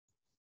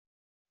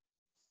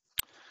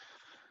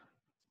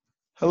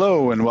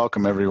Hello and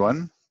welcome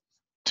everyone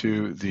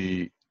to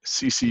the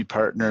CC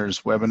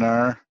Partners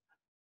webinar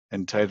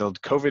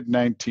entitled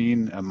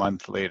COVID-19 a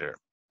Month Later.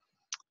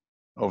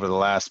 Over the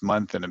last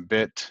month and a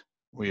bit,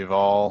 we have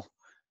all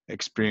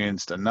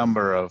experienced a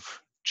number of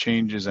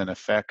changes and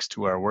effects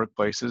to our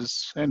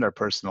workplaces and our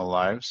personal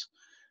lives.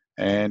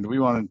 And we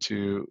wanted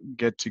to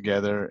get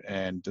together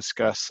and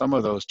discuss some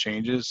of those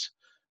changes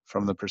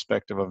from the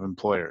perspective of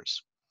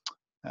employers.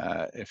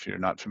 If you're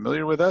not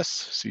familiar with us,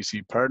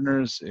 CC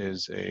Partners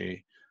is a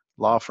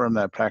law firm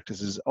that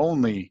practices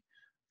only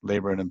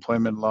labor and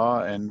employment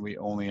law, and we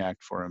only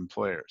act for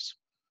employers.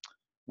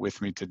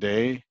 With me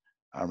today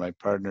are my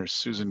partners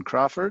Susan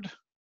Crawford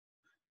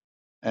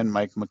and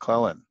Mike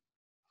McClellan.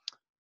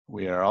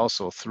 We are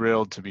also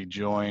thrilled to be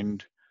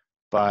joined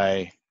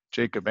by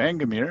Jacob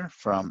Angemeer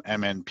from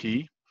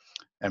MNP.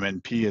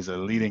 MNP is a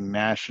leading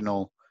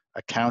national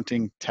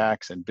accounting,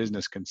 tax, and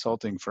business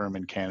consulting firm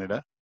in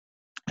Canada.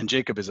 And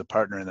Jacob is a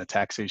partner in the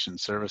Taxation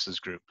Services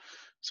Group.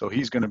 So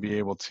he's going to be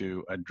able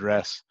to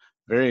address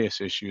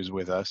various issues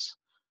with us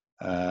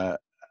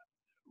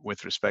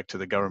with respect to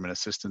the government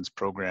assistance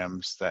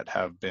programs that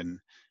have been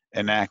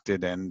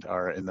enacted and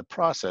are in the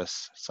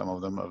process, some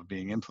of them, of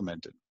being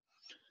implemented.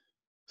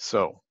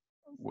 So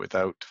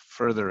without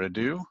further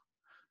ado,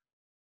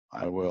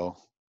 I will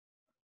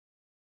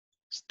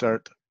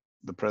start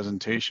the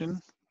presentation.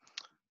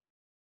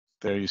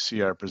 There you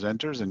see our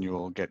presenters, and you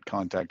will get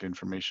contact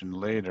information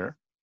later.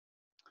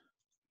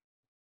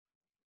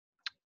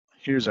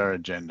 Here's our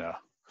agenda.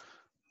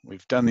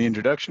 We've done the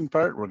introduction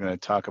part. We're going to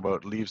talk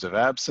about leaves of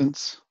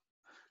absence.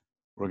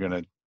 We're going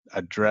to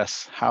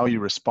address how you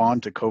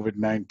respond to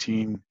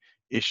COVID-19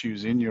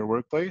 issues in your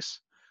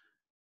workplace.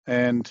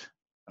 And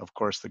of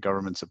course, the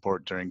government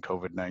support during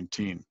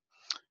COVID-19.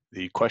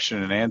 The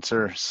question and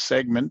answer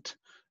segment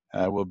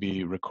will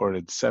be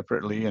recorded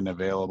separately and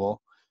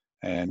available.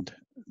 And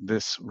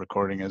this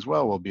recording as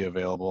well will be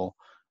available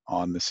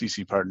on the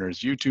CC Partners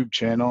YouTube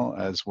channel,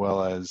 as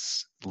well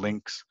as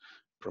links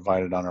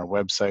provided on our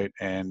website,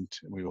 and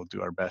we will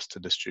do our best to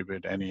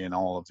distribute any and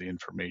all of the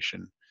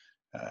information,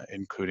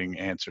 including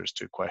answers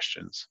to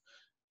questions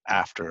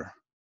after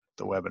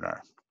the webinar.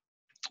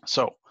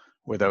 So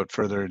without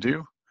further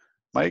ado,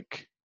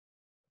 Mike,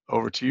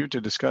 over to you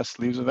to discuss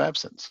leaves of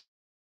absence.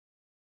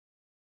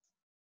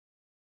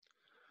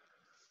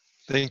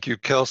 Thank you,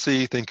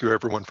 Kelsey. Thank you,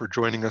 everyone, for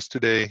joining us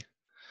today.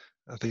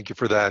 Thank you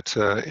for that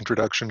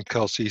introduction,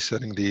 Kelsey,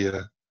 setting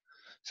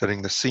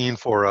the scene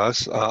for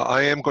us.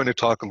 I am going to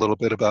talk a little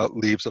bit about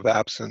leaves of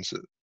absence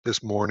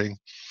this morning.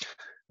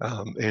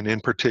 And in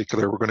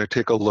particular, we're going to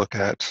take a look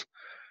at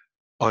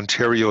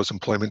Ontario's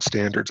Employment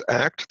Standards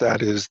Act.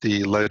 That is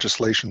the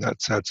legislation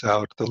that sets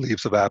out the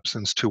leaves of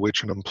absence to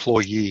which an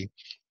employee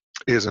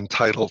is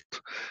entitled.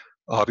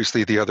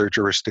 Obviously, the other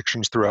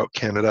jurisdictions throughout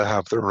Canada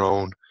have their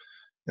own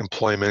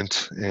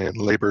employment and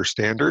labor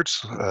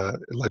standards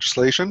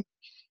legislation,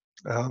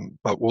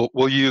 but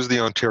we'll use the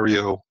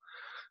Ontario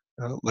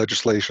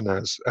legislation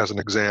as an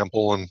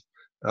example,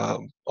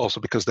 and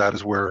also because that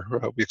is where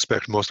we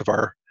expect most of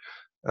our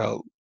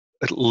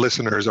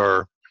listeners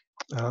are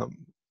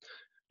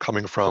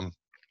coming from.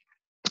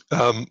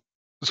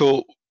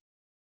 So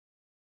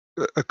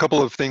a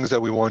couple of things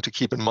that we want to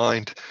keep in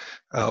mind.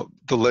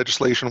 The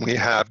legislation we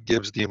have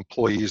gives the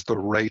employees the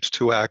right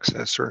to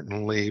access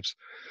certain leaves,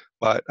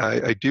 but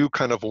I do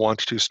kind of want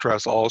to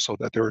stress also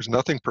that there is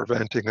nothing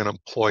preventing an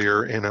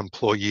employer and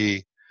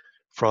employee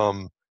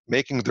from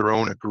making their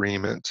own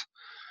agreement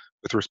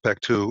with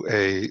respect to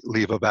a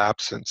leave of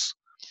absence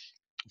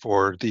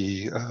for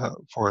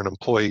an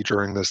employee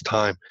during this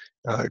time.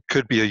 It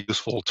could be a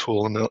useful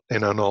tool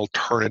and an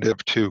alternative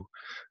to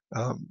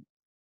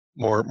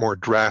more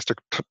drastic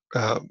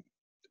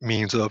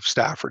means of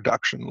staff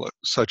reduction,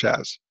 such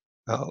as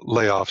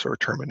layoffs or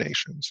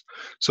terminations.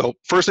 So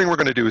first thing we're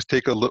going to do is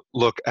take a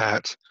look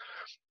at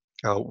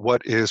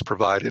what is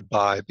provided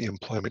by the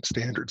Employment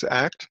Standards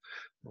Act.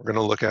 We're going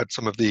to look at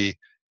some of the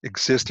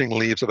existing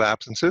leaves of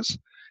absences.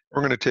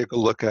 We're going to take a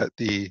look at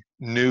the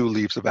new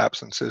leaves of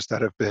absences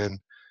that have been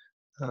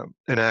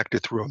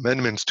enacted through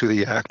amendments to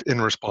the Act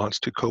in response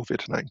to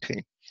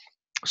COVID-19.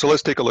 So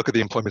let's take a look at the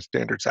Employment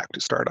Standards Act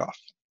to start off.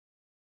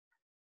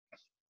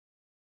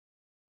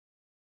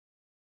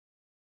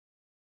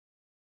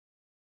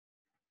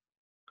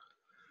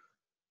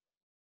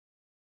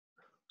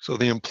 So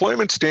the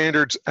Employment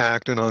Standards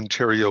Act in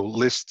Ontario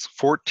lists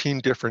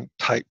 14 different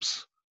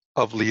types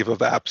of leave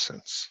of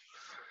absence.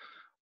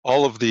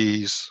 All of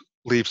these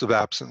leaves of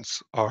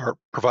absence are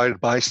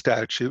provided by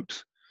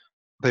statute.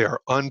 They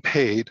are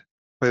unpaid,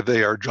 but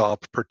they are job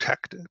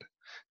protected.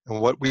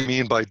 And what we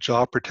mean by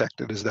job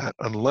protected is that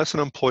unless an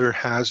employer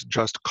has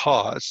just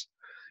cause,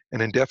 an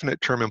indefinite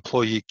term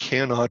employee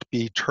cannot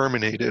be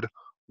terminated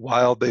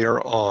while they are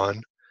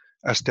on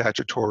a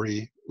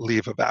statutory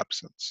leave of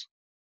absence.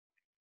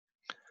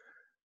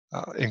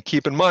 And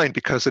keep in mind,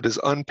 because it is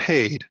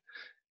unpaid,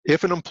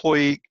 if an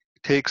employee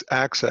takes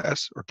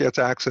access or gets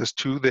access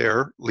to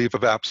their leave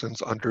of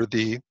absence under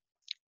the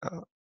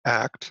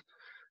Act,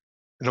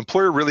 an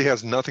employer really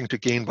has nothing to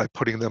gain by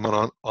putting them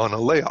on a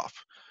layoff.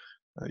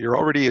 You're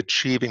already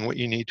achieving what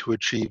you need to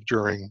achieve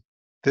during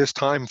this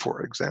time,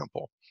 for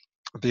example.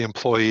 The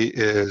employee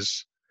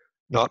is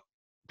not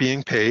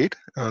being paid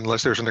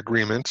unless there's an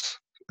agreement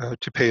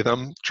to pay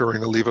them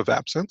during a leave of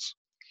absence,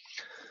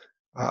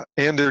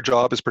 and their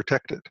job is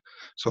protected.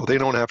 So they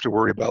don't have to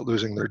worry about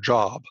losing their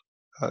job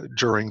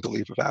during the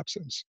leave of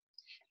absence.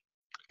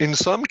 In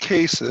some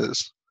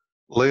cases,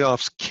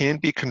 layoffs can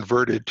be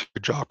converted to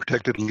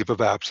job-protected leave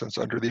of absence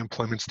under the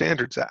Employment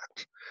Standards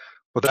Act,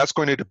 but that's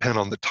going to depend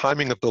on the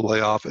timing of the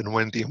layoff and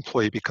when the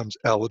employee becomes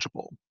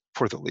eligible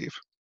for the leave.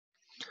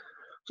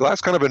 So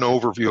that's kind of an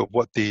overview of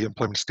what the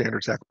Employment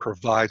Standards Act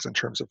provides in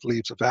terms of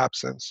leaves of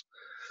absence.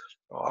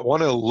 I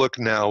want to look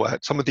now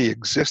at some of the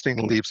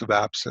existing leaves of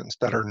absence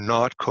that are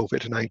not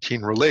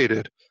COVID-19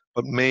 related,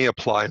 but may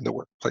apply in the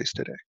workplace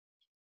today.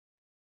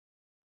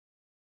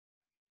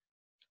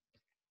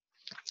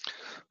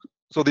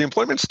 So the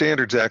Employment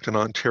Standards Act in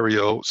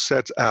Ontario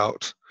sets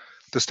out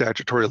the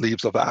statutory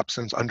leaves of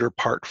absence under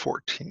Part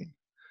 14.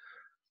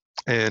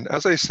 And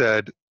as I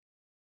said,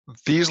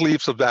 these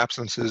leaves of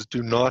absences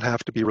do not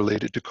have to be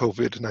related to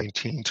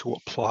COVID-19 to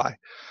apply.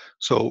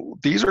 So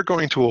these are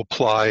going to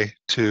apply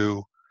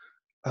to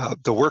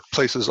the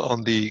workplaces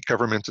on the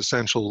government's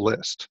essential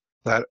list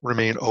that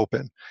remain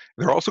open.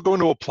 They're also going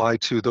to apply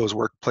to those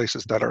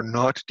workplaces that are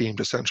not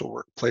deemed essential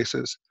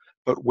workplaces,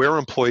 but where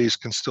employees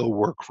can still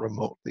work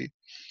remotely.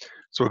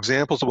 So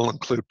examples will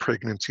include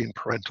pregnancy and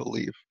parental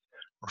leave,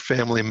 or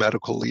family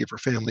medical leave, or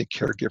family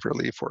caregiver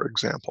leave, for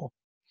example.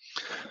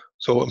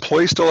 So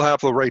employees still have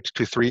the right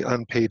to 3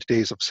 unpaid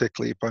days of sick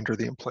leave under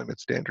the Employment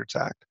Standards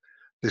Act.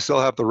 They still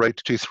have the right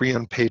to 3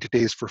 unpaid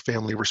days for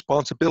family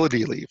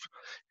responsibility leave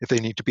if they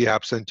need to be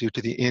absent due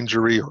to the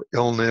injury or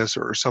illness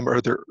or some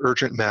other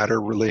urgent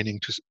matter relating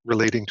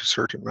to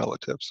certain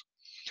relatives.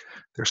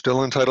 They're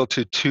still entitled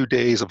to 2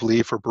 days of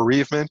leave for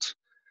bereavement.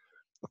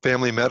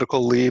 Family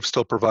medical leave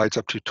still provides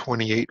up to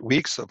 28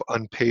 weeks of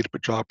unpaid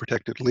but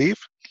job-protected leave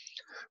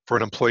for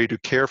an employee to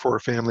care for a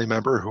family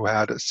member who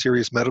had a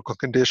serious medical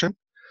condition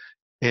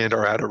and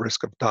are at a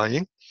risk of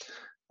dying.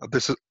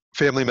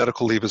 Family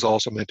medical leave is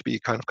also meant to be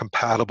kind of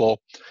compatible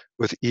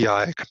with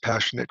EI,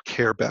 compassionate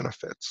care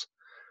benefits.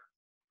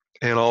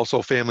 And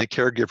also family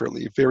caregiver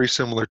leave, very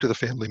similar to the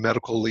family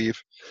medical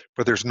leave,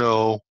 but there's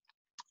no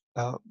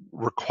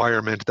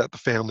requirement that the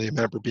family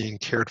member being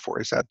cared for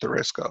is at the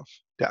risk of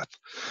death.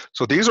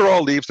 So these are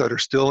all leaves that are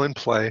still in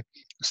play,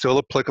 still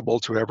applicable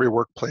to every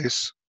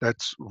workplace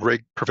that's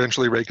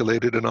provincially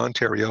regulated in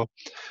Ontario,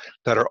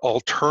 that are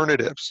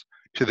alternatives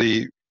to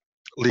the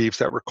leaves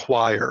that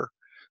require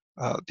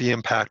the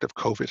impact of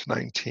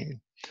COVID-19.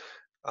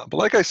 But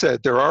like I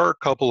said, there are a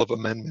couple of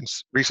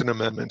amendments, recent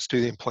amendments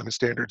to the Employment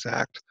Standards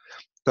Act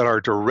that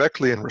are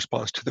directly in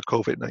response to the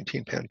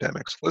COVID-19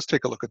 pandemic. So let's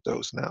take a look at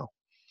those now.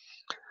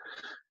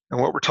 And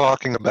what we're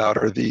talking about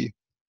are the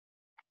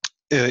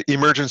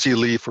emergency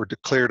leave for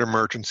declared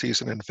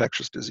emergencies and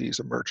infectious disease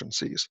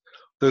emergencies.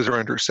 Those are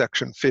under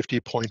Section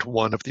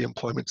 50.1 of the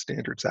Employment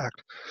Standards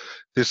Act.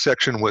 This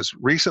section was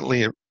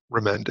recently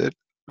amended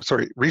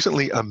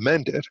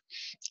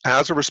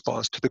as a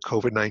response to the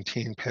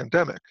COVID-19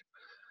 pandemic.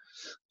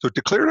 So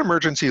declared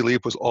emergency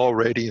leave was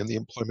already in the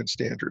Employment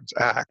Standards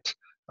Act,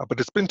 but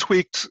it's been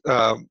tweaked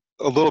a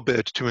little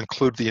bit to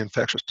include the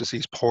infectious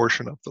disease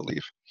portion of the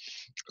leave.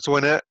 So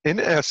in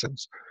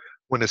essence,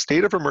 when a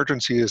state of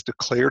emergency is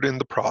declared in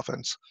the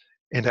province,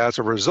 and as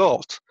a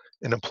result,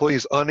 an employee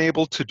is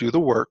unable to do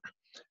the work,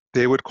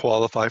 they would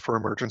qualify for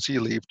emergency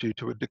leave due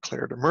to a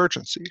declared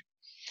emergency.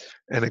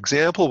 An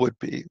example would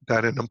be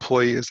that an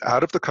employee is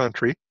out of the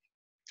country,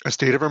 a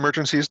state of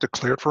emergency is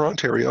declared for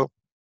Ontario,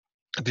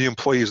 the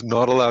employee is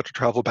not allowed to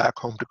travel back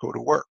home to go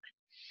to work.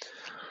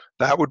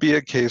 That would be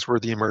a case where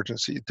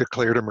the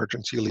declared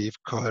emergency leave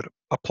could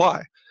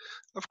apply.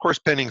 Of course,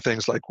 pending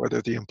things like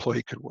whether the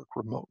employee could work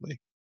remotely.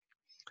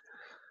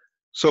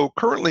 So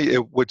currently,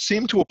 it would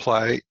seem to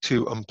apply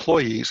to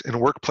employees in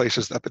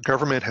workplaces that the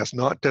government has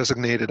not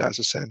designated as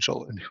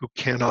essential and who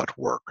cannot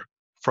work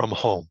from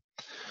home.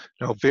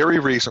 Now, very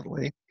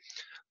recently,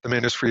 the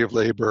Ministry of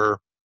Labor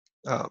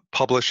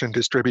published and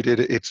distributed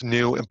its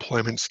new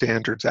Employment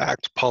Standards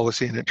Act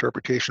Policy and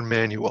Interpretation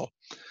Manual.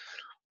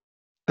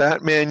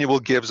 That manual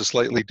gives a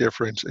slightly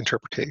different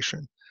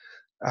interpretation.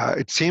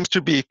 It seems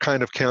to be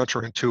kind of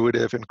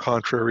counterintuitive and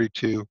contrary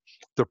to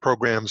the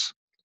program's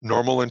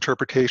normal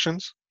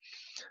interpretations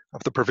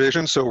of the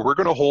provision. So we're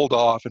going to hold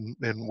off and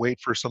wait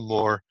for some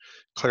more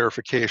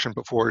clarification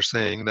before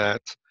saying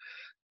that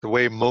the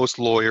way most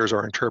lawyers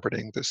are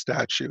interpreting this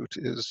statute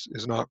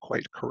is not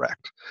quite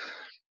correct.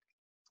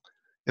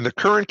 In the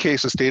current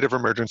case, a state of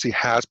emergency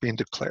has been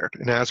declared,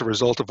 and as a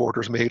result of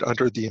orders made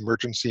under the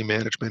Emergency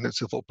Management and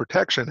Civil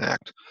Protection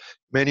Act,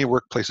 many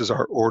workplaces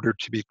are ordered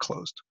to be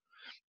closed.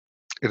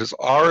 It is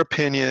our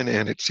opinion,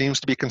 and it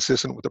seems to be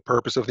consistent with the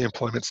purpose of the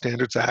Employment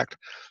Standards Act,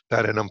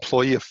 that an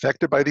employee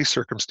affected by these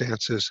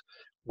circumstances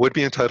would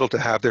be entitled to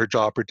have their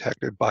job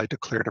protected by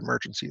declared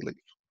emergency leave.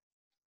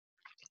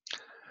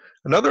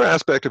 Another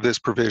aspect of this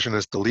provision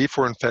is the leave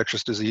for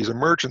infectious disease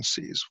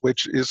emergencies,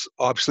 which is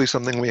obviously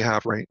something we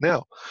have right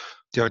now.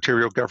 the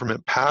Ontario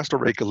government passed a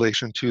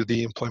regulation to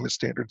the Employment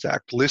Standards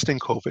Act listing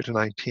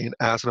COVID-19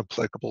 as an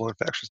applicable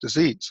infectious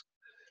disease.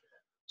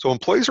 So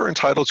employees are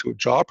entitled to a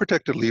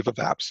job-protected leave of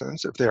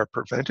absence if they are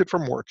prevented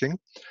from working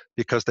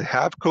because they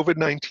have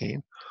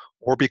COVID-19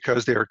 or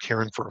because they are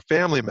caring for a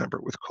family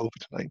member with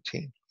COVID-19.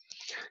 It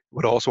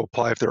would also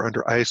apply if they're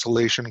under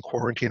isolation,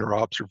 quarantine, or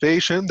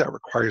observation that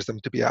requires them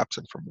to be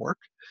absent from work,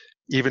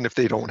 even if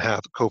they don't have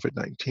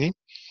COVID-19.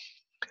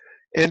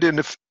 And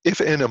if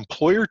an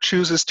employer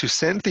chooses to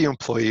send the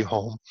employee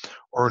home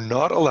or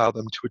not allow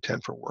them to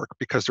attend for work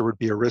because there would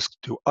be a risk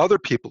to other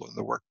people in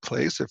the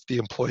workplace if the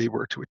employee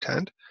were to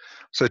attend,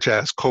 such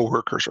as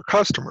coworkers or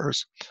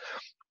customers,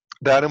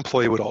 that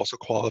employee would also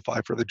qualify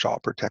for the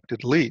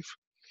job-protected leave.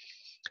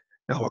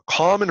 Now, a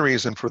common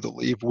reason for the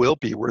leave will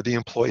be where the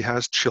employee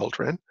has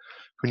children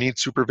who need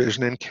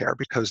supervision and care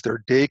because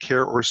their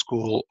daycare or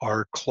school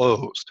are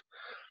closed.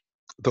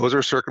 Those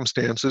are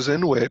circumstances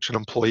in which an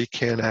employee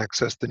can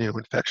access the new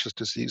infectious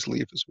disease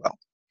leave as well.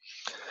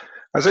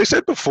 As I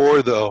said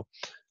before, though,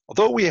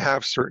 although we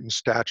have certain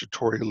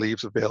statutory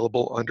leaves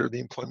available under the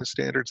Employment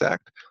Standards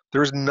Act,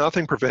 there is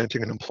nothing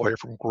preventing an employer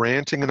from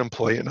granting an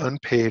employee an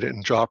unpaid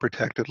and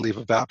job-protected leave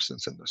of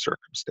absence in the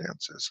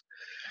circumstances.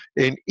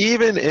 And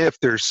even if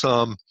there's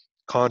some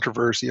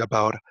controversy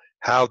about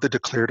how the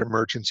declared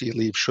emergency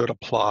leave should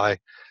apply,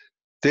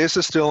 this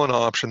is still an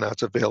option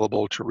that's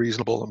available to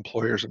reasonable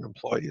employers and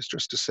employees,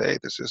 just to say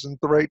this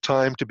isn't the right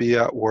time to be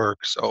at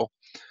work. So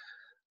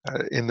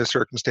in the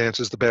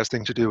circumstances, the best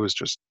thing to do is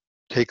just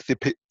take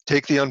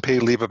the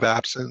unpaid leave of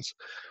absence.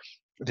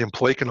 The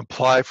employee can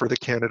apply for the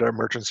Canada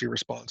Emergency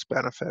Response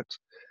Benefit.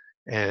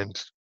 And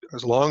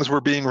as long as we're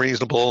being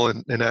reasonable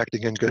and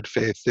acting in good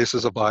faith, this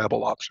is a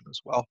viable option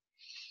as well.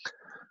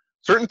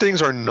 Certain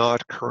things are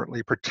not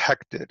currently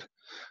protected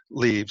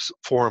leaves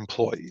for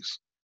employees.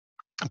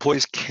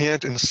 Employees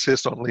can't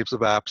insist on leaves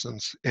of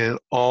absence in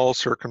all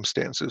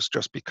circumstances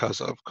just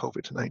because of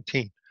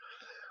COVID-19.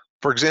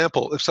 For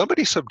example, if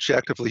somebody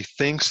subjectively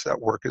thinks that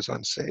work is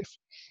unsafe,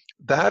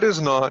 that is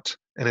not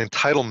an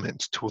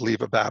entitlement to a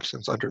leave of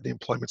absence under the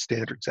Employment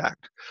Standards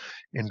Act.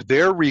 And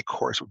their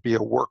recourse would be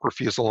a work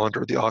refusal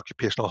under the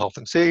Occupational Health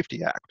and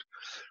Safety Act,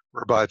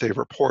 whereby they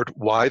report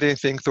why they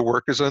think the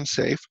work is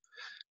unsafe.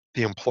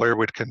 The employer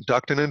would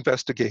conduct an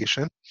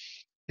investigation.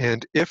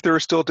 And if there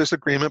is still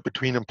disagreement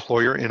between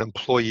employer and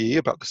employee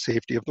about the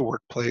safety of the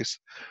workplace,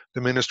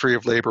 the Ministry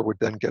of Labor would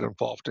then get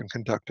involved and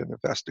conduct an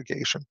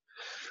investigation.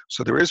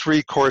 So there is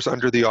recourse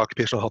under the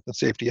Occupational Health and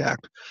Safety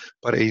Act,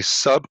 but a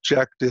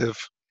subjective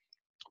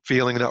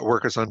feeling that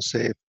work is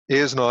unsafe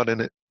does not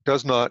in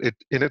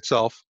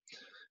itself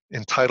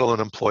entitle an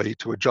employee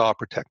to a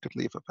job-protected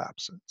leave of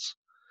absence.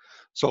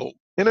 So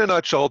in a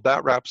nutshell,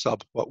 that wraps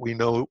up what we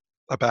know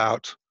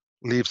about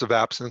leaves of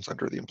absence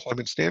under the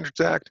Employment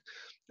Standards Act.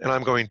 And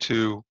I'm going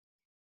to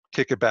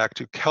kick it back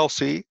to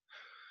Kelsey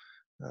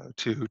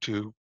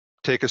to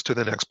take us to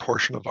the next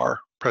portion of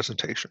our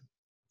presentation.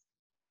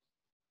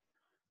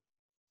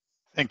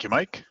 Thank you,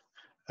 Mike.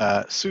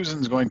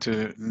 Susan's going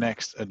to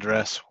next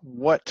address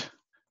what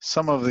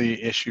some of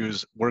the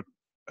issues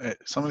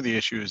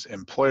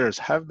employers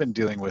have been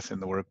dealing with in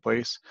the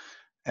workplace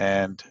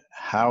and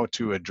how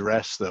to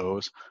address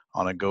those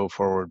on a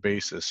go-forward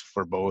basis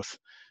for both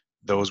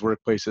those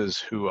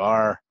workplaces who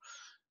are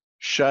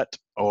shut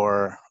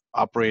or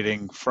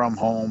operating from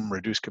home,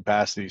 reduced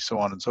capacity, so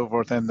on and so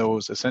forth, and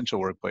those essential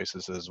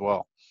workplaces as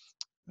well.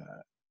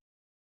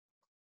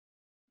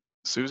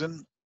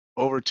 Susan,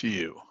 over to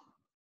you.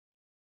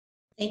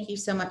 Thank you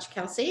so much,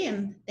 Kelsey,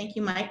 and thank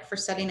you, Mike, for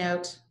setting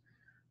out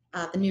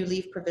the new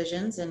leave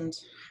provisions and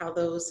how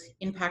those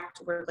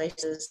impact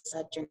workplaces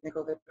during the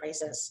COVID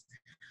crisis.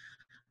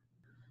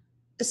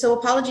 So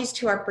apologies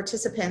to our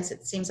participants.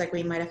 It seems like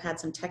we might have had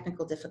some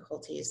technical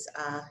difficulties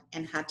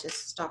and had to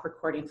stop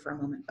recording for a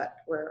moment, but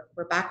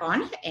we're back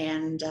on.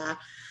 And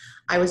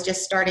I was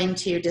just starting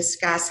to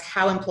discuss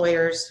how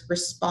employers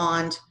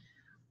respond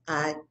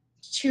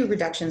to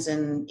reductions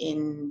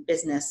in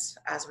business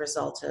as a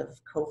result of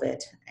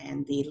COVID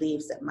and the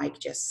leaves that Mike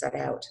just set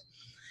out.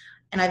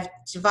 And I've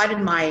divided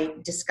my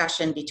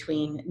discussion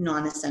between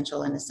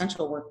non-essential and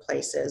essential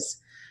workplaces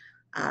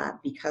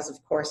because,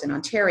 of course, in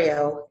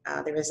Ontario,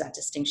 there is that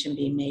distinction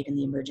being made in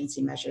the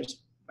emergency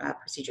measures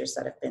procedures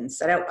that have been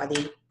set out by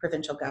the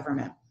provincial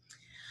government.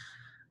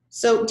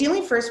 So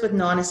dealing first with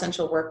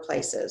non-essential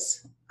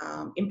workplaces,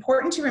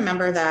 important to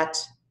remember that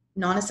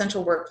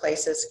non-essential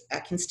workplaces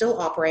can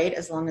still operate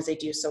as long as they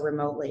do so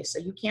remotely. So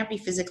you can't be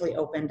physically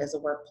opened as a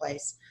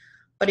workplace,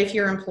 but if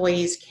your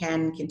employees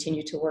can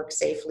continue to work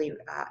safely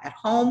at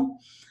home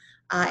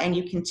and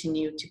you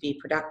continue to be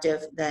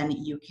productive, then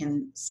you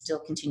can still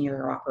continue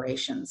your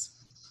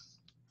operations.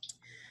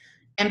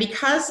 And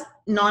because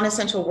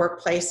non-essential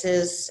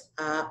workplaces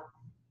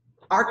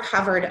are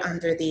covered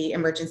under the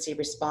emergency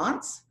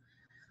response,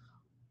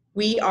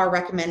 we are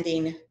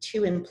recommending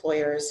to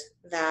employers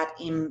that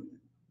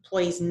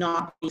employees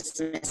not be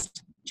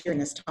dismissed during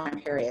this time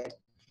period.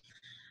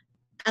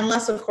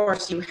 unless, of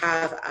course, you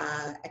have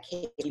a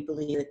case you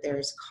believe that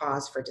there's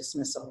cause for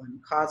dismissal.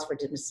 And cause for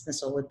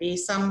dismissal would be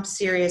some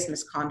serious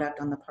misconduct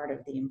on the part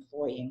of the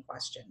employee in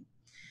question.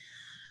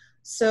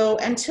 So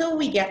until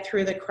we get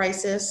through the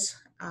crisis,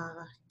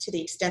 to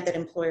the extent that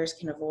employers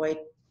can avoid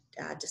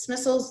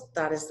dismissals,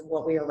 that is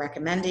what we are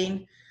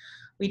recommending.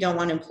 We don't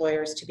want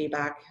employers to be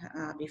back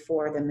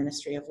before the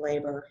Ministry of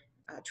Labor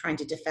trying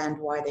to defend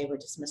why they were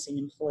dismissing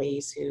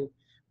employees who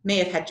may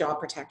have had job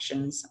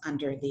protections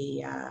under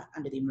the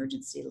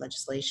emergency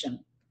legislation.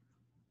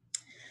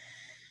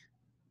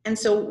 And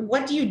so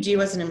what do you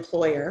do as an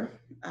employer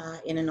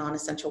in a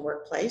non-essential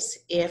workplace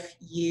if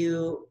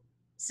you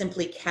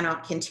simply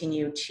cannot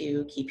continue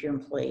to keep your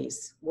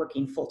employees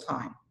working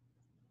full-time?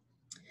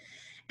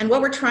 And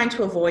what we're trying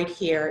to avoid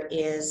here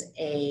is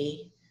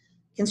a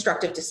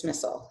constructive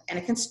dismissal. And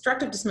a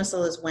constructive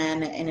dismissal is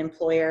when an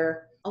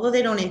employer, although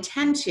they don't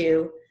intend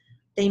to,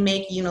 they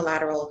make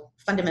unilateral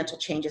fundamental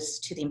changes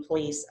to the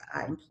employee's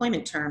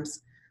employment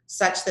terms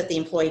such that the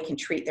employee can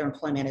treat their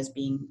employment as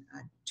being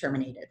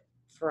terminated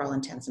for all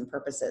intents and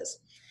purposes.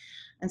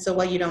 And so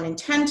while you don't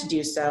intend to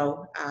do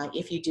so,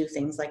 if you do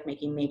things like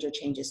making major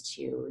changes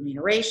to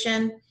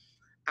remuneration,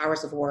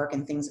 hours of work,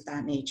 and things of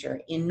that nature,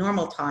 in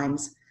normal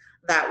times,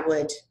 that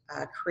would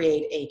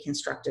create a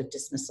constructive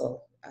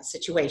dismissal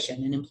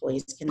situation, and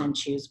employees can then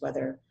choose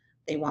whether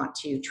they want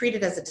to treat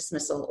it as a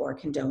dismissal or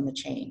condone the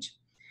change.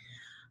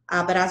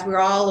 But as we're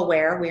all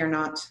aware, we are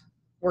not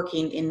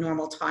working in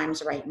normal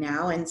times right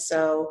now, and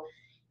so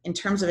in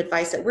terms of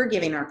advice that we're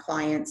giving our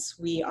clients,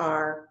 we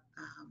are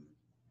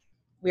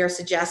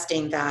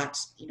suggesting that,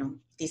 you know,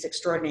 these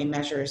extraordinary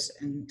measures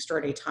and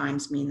extraordinary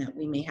times mean that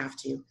we may have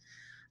to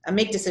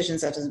make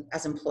decisions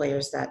as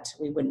employers that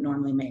we wouldn't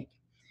normally make.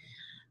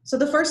 So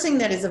the first thing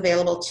that is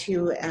available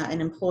to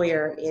an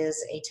employer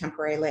is a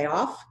temporary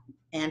layoff,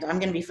 and I'm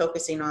going to be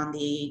focusing on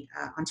the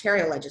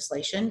Ontario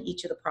legislation.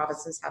 Each of the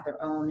provinces have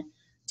their own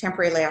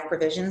temporary layoff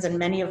provisions, and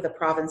many of the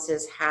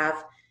provinces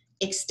have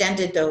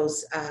extended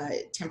those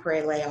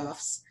temporary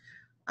layoffs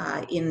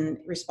in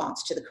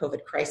response to the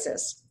COVID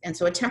crisis. And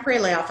so a temporary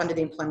layoff under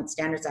the Employment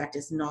Standards Act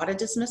is not a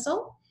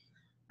dismissal.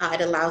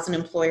 It allows an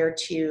employer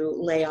to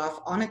lay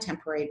off on a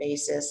temporary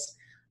basis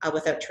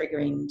without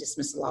triggering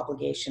dismissal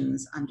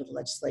obligations under the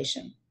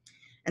legislation.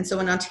 And so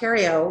in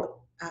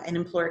Ontario, an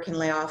employer can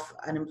lay off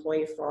an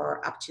employee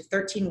for up to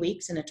 13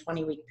 weeks in a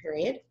 20-week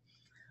period,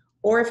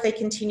 or if they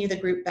continue the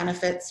group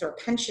benefits or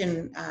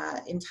pension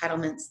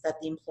entitlements that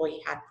the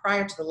employee had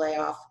prior to the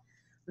layoff,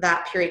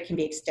 that period can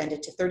be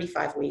extended to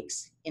 35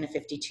 weeks in a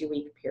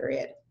 52-week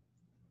period.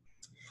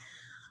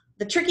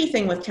 The tricky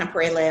thing with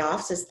temporary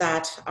layoffs is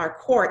that our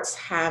courts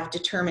have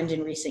determined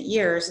in recent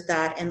years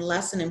that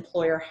unless an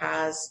employer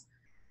has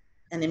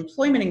an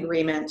employment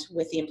agreement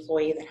with the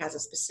employee that has a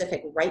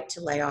specific right to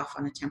lay off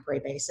on a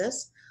temporary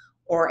basis,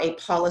 or a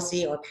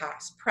policy or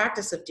past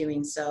practice of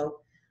doing so,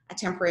 a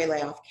temporary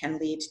layoff can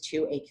lead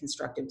to a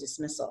constructive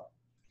dismissal.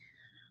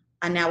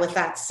 And now with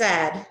that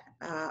said,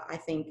 I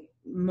think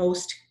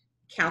most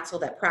counsel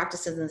that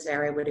practices in this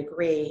area would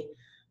agree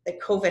that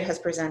COVID has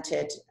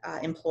presented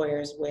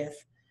employers with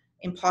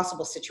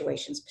impossible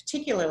situations,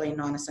 particularly in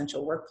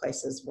non-essential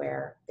workplaces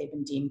where they've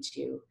been deemed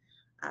to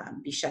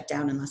be shut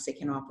down unless they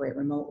can operate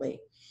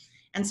remotely.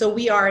 And so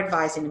we are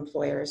advising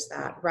employers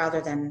that rather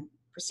than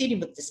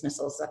proceeding with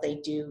dismissals, that they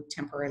do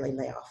temporarily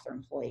lay off their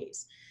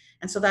employees.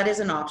 And so that is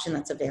an option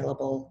that's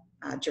available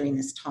during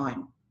this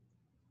time.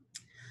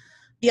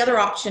 The other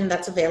option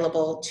that's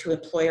available to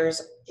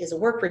employers is a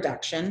work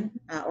reduction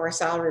or a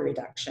salary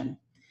reduction.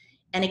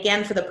 And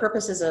again, for the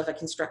purposes of a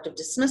constructive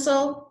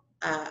dismissal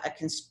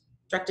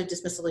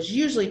is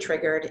usually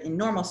triggered in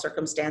normal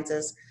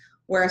circumstances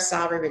where a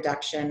salary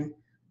reduction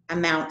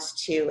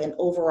amounts to an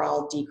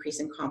overall decrease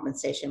in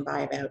compensation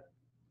by about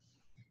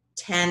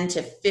 10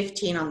 to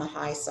 15 on the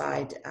high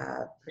side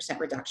 %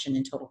 reduction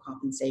in total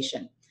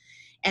compensation.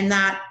 And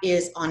that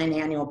is on an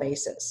annual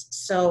basis.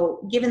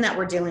 So given that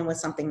we're dealing with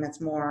something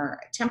that's more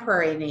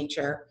temporary in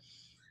nature,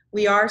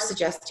 we are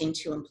suggesting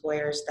to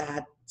employers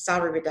that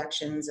salary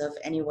reductions of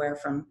anywhere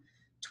from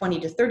 20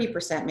 to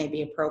 30% may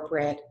be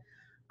appropriate.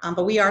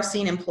 But we are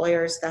seeing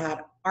employers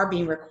that are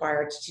being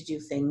required to do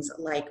things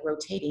like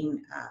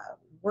rotating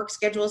work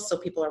schedules, so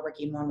people are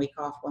working 1 week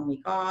off, 1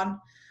 week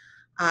on,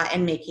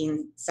 and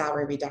making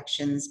salary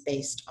reductions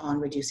based on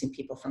reducing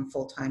people from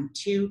full-time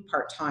to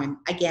part-time,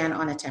 again,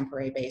 on a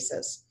temporary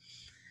basis.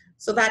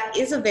 So that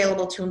is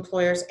available to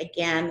employers.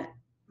 Again,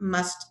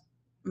 must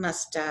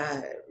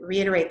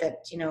reiterate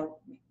that, you know,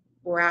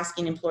 we're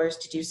asking employers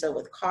to do so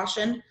with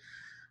caution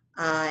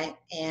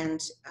and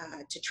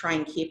to try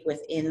and keep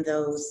within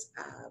those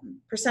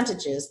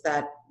percentages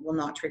that will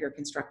not trigger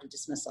constructive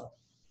dismissal.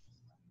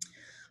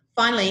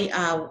 Finally,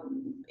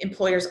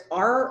 employers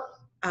are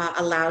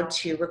allowed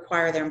to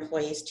require their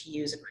employees to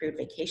use accrued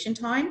vacation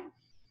time.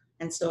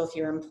 And so if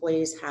your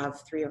employees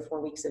have 3 or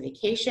 4 weeks of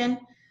vacation,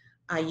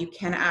 you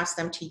can ask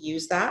them to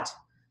use that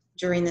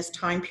during this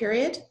time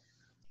period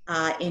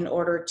in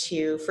order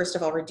to, first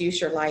of all,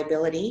 reduce your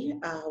liability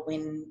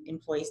when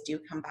employees do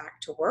come back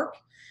to work,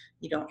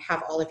 you don't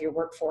have all of your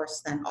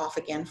workforce then off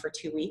again for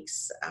 2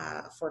 weeks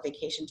for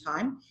vacation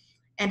time,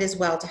 and as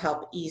well to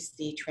help ease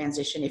the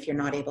transition if you're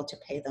not able to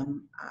pay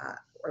them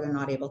or they're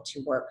not able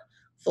to work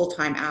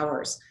full-time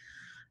hours.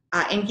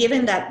 And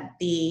given that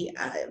the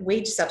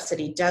wage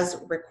subsidy does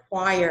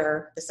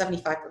require, the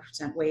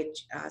 75%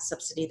 wage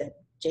subsidy that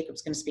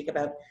Jacob's going to speak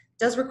about,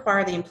 does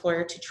require the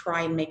employer to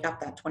try and make up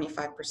that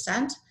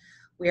 25%,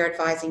 we are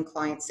advising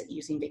clients that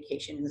using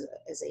vacation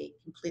is a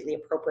completely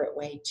appropriate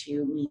way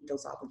to meet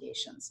those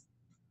obligations.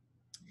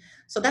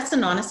 So that's the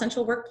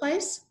non-essential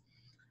workplace.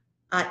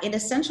 In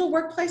essential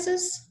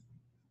workplaces,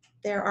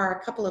 there are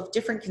a couple of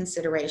different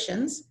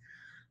considerations.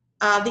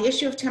 The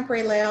issue of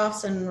temporary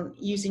layoffs and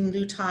using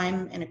lieu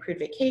time and accrued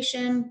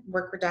vacation,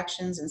 work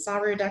reductions and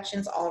salary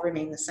reductions all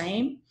remain the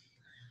same.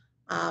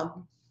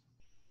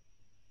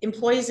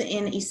 Employees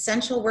in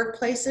essential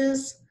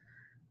workplaces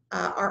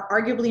are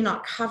arguably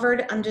not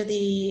covered under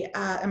the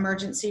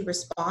emergency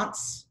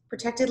response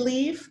protected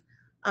leave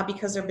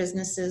because their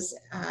businesses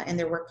and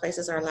their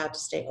workplaces are allowed to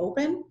stay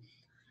open.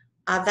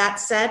 That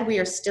said, we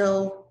are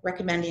still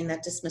recommending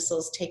that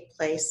dismissals take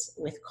place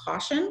with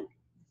caution.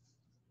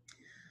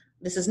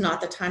 This is not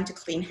the time to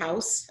clean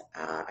house.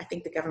 I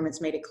think the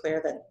government's made it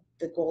clear that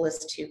the goal is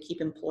to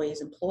keep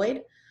employees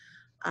employed.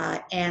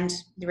 And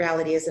the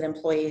reality is that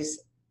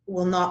employees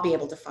will not be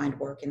able to find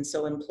work. And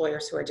so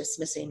employers who are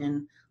dismissing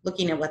and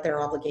looking at what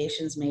their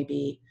obligations may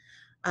be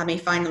may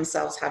find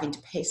themselves having to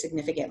pay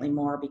significantly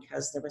more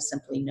because there was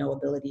simply no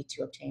ability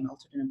to obtain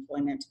alternate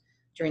employment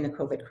during the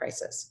COVID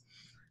crisis.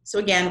 So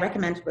again,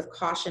 recommended with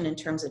caution in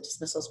terms of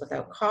dismissals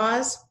without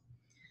cause.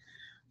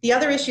 The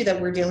other issue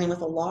that we're dealing with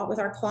a lot with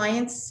our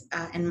clients,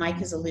 and Mike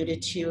has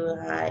alluded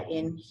to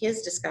in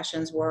his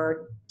discussions,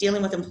 we're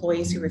dealing with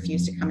employees who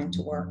refuse to come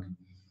into work.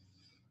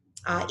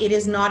 It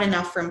is not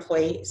enough for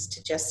employees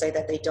to just say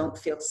that they don't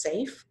feel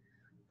safe.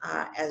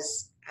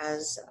 As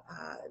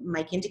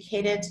Mike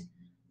indicated,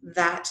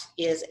 that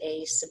is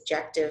a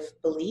subjective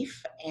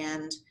belief,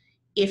 and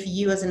if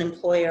you as an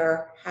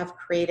employer have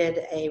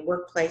created a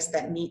workplace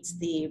that meets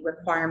the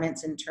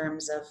requirements in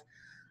terms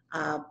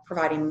of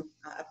providing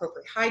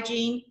appropriate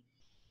hygiene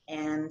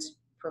and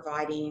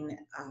providing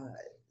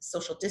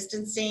social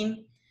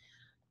distancing,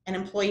 an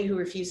employee who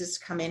refuses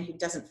to come in who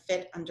doesn't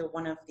fit under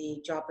one of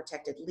the job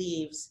protected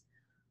leaves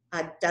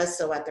does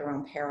so at their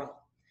own peril.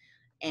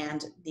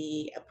 And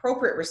the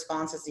appropriate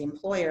response as the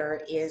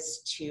employer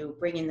is to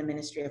bring in the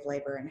Ministry of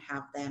Labor and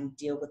have them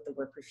deal with the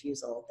work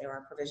refusal. There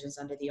are provisions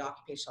under the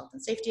Occupational Health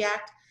and Safety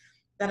Act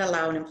that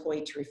allow an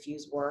employee to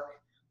refuse work,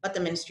 but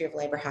the Ministry of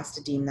Labor has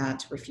to deem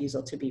that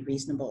refusal to be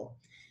reasonable.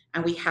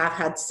 And we have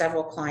had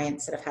several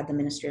clients that have had the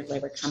Ministry of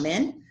Labor come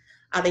in.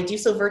 They do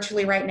so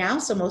virtually right now,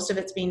 so most of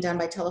it's being done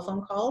by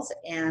telephone calls,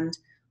 and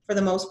for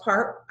the most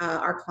part,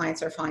 our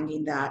clients are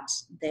finding that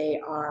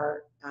they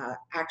are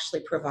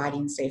actually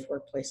providing safe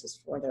workplaces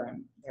for their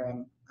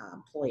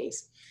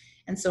employees.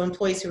 And so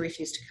employees who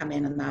refuse to come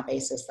in on that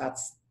basis,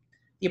 that's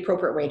the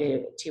appropriate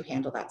way to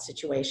handle that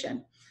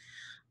situation.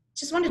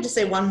 Just wanted to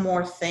say one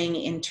more thing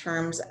in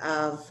terms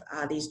of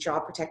these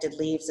job protected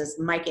leaves. As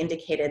Mike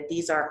indicated,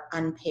 these are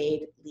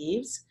unpaid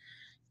leaves.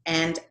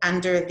 And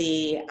under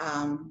the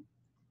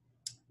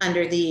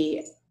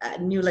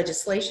new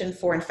legislation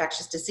for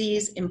infectious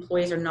disease,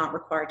 employees are not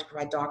required to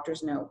provide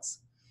doctor's notes.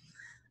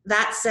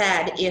 That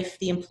said, if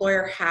the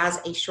employer has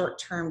a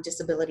short-term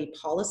disability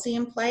policy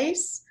in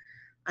place,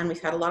 and we've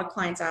had a lot of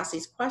clients ask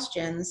these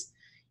questions,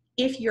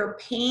 if you're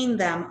paying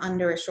them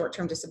under a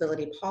short-term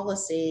disability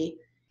policy,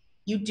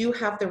 you do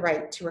have the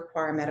right to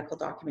require medical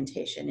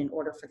documentation in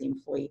order for the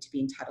employee to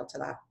be entitled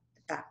to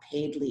that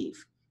paid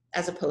leave,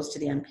 as opposed to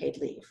the unpaid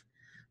leave.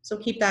 So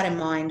keep that in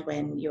mind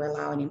when you're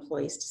allowing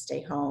employees to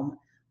stay home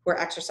who are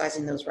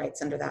exercising those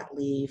rights under that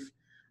leave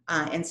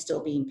and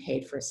still being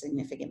paid for a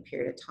significant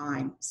period of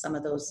time. Some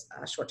of those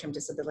short-term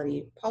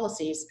disability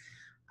policies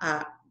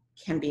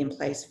can be in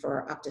place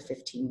for up to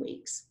 15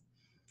 weeks.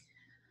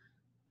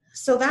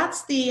 So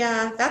that's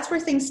where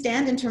things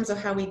stand in terms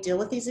of how we deal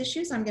with these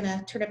issues. I'm going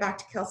to turn it back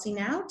to Kelsey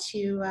now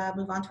to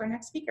move on to our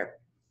next speaker.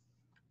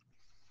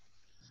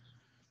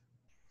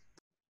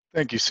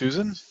 Thank you,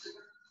 Susan.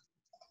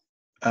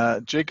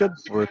 Jacob,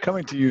 we're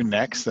coming to you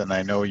next, and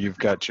I know you've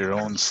got your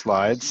own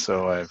slides,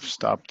 so I've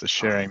stopped the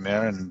sharing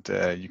there, and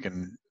you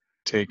can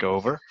take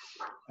over.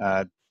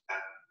 I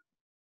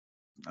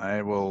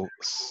will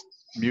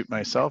mute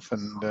myself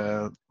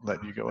and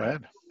let you go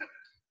ahead.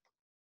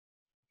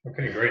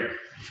 Okay, great.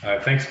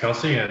 Thanks,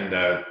 Kelsey, and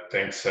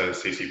thanks,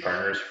 CC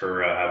Partners,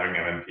 for having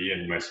MMP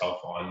and myself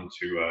on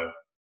to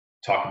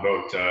talk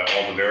about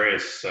all the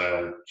various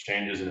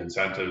changes and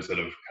incentives that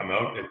have come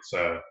out. It's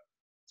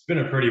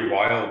been a pretty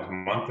wild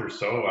month or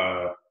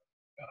so.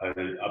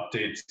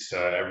 Updates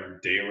every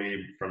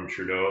daily from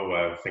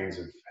Trudeau. Things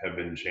have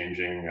been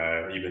changing.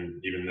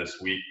 Even this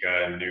week,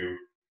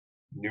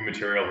 new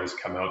material has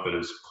come out that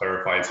has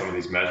clarified some of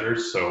these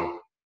measures. So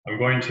I'm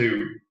going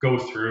to go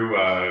through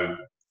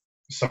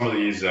some of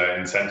these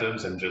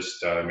incentives and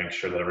just make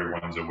sure that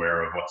everyone's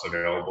aware of what's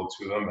available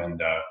to them and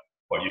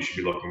what you should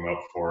be looking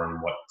out for and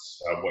what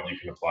you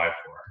can apply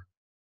for.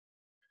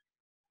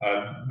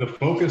 The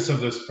focus of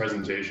this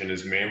presentation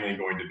is mainly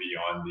going to be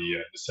on the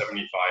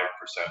 75%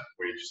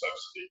 wage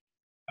subsidy.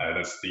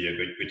 That's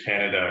the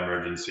Canada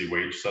Emergency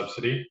Wage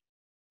Subsidy.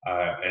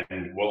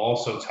 And we'll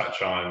also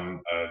touch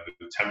on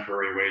the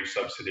temporary wage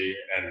subsidy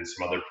and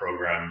some other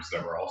programs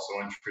that were also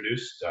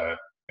introduced.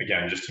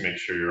 Again, just to make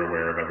sure you're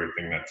aware of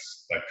everything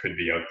that could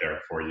be out there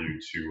for you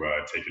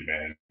to take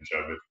advantage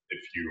of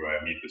if you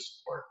need the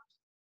support.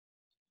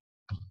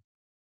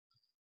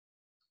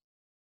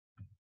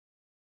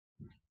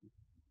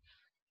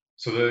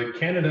 So the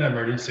Canada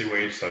Emergency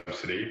Wage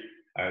Subsidy,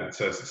 it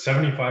says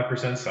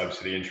 75%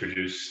 subsidy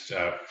introduced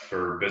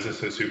for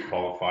businesses who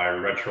qualify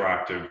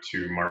retroactive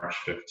to March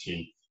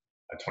 15th,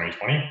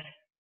 2020.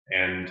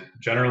 And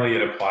generally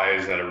it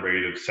applies at a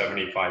rate of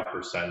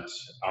 75%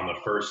 on the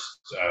first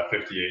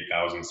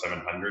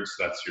 58,700,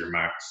 so that's your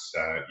max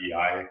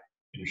EI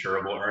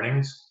insurable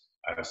earnings.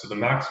 So the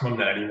maximum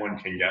that anyone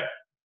can get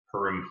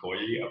per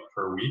employee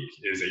per week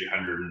is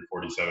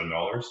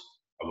 $847.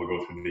 We'll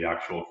go through the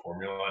actual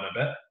formula in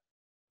a bit.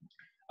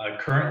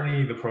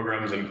 Currently, the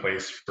program is in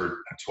place for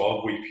a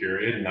 12-week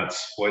period, and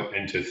that's split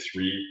into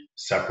 3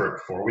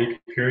 separate 4-week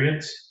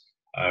periods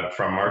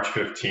from March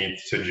 15th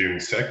to June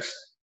 6th.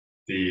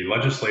 The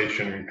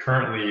legislation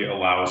currently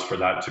allows for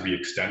that to be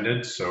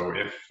extended, so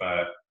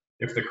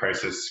if the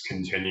crisis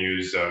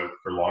continues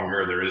for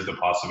longer, there is the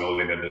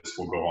possibility that this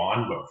will go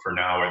on, but for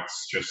now,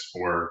 it's just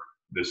for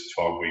this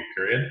 12-week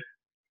period.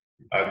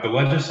 The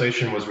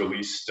legislation was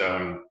released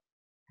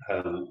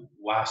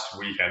last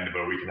weekend,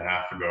 about a week and a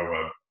half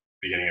ago,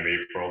 beginning of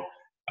April,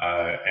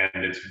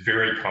 and it's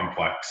very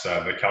complex.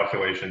 The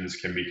calculations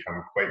can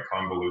become quite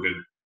convoluted.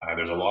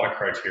 There's a lot of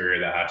criteria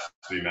that has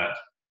to be met.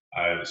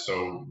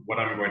 So what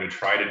I'm going to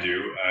try to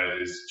do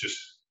is just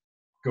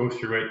go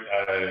through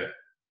it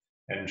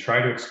and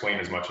try to explain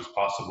as much as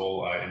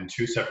possible in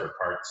 2 separate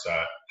parts,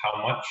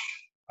 how much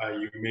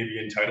you may be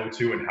entitled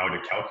to and how to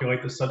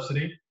calculate the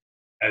subsidy.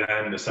 And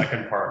then the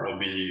second part will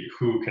be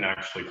who can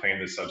actually claim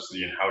the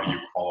subsidy and how do you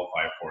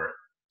qualify for it.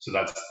 So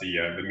that's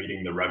the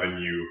meeting the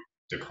revenue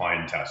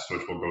decline test,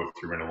 which we'll go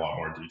through in a lot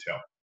more detail.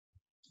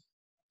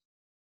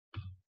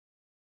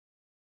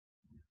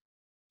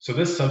 So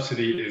this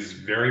subsidy is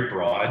very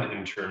broad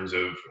in terms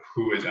of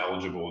who is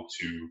eligible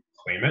to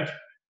claim it.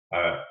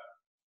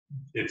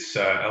 It's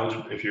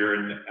eligible if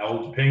you're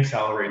paying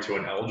salary to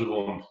an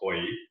eligible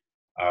employee,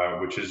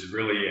 which is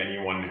really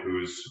anyone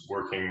who's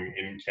working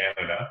in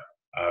Canada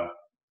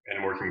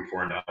and working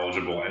for an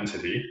eligible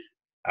entity.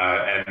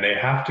 And they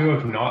have to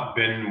have not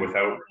been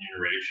without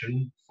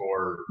remuneration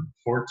for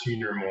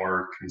 14 or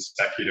more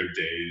consecutive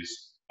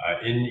days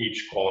in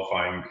each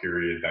qualifying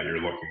period that you're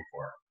looking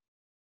for.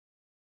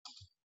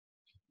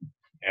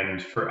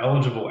 And for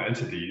eligible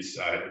entities,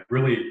 it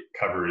really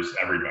covers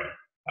everybody.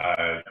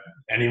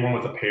 Anyone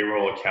with a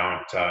payroll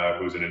account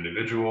who's an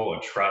individual,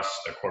 a trust,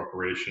 a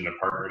corporation, a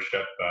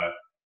partnership.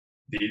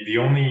 The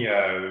only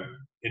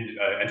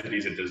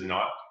entities that do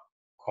not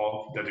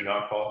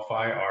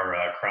qualify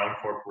are crown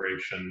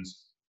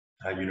corporations,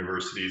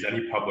 universities,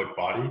 any public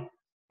body.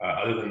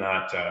 Other than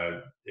that,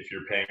 if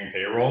you're paying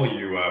payroll,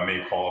 you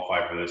may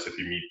qualify for this if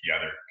you meet the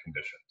other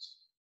conditions.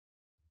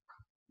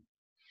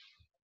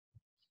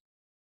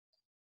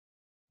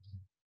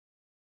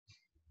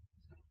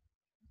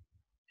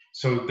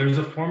 So there's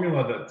a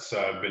formula that's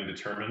been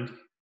determined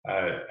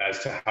as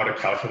to how to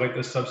calculate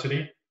this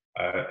subsidy.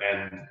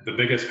 And the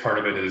biggest part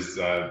of it is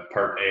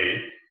part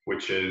A,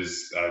 which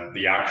is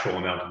the actual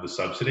amount of the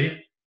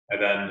subsidy.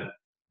 And then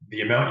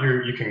the amount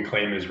you can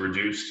claim is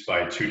reduced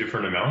by 2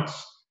 different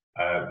amounts.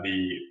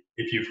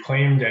 If you've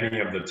claimed any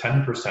of the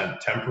 10%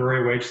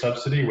 temporary wage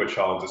subsidy, which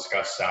I'll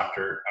discuss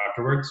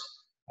afterwards,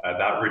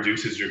 that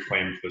reduces your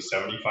claim to the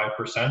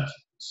 75%.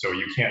 So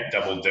you can't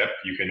double dip.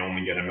 You can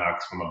only get a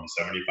maximum of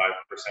 75%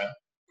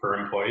 per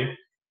employee.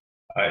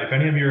 If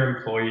any of your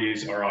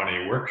employees are on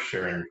a work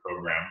sharing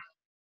program,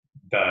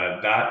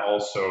 that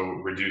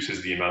also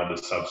reduces the amount of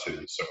the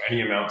subsidy. So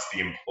any amounts the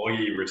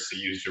employee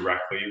receives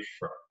directly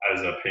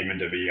as a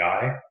payment of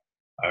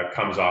EI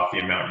comes off the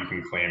amount you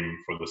can claim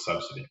for the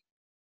subsidy.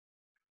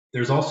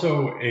 There's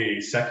also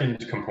a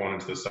second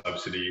component to the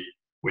subsidy,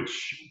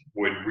 which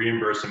would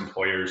reimburse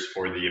employers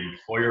for the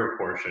employer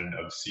portion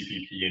of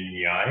CPP and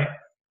EI.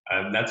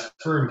 And that's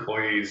for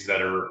employees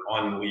that are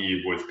on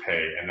leave with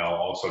pay. And I'll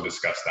also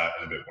discuss that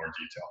in a bit more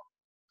detail.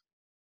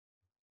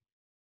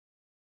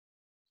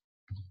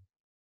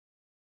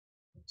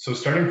 So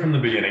starting from the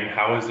beginning,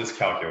 how is this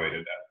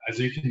calculated? As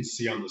you can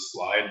see on the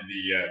slide,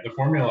 the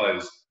formula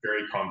is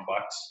very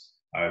complex.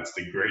 It's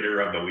the greater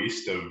of the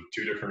least of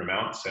 2 different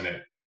amounts. And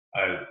it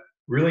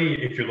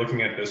really, if you're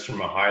looking at this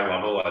from a high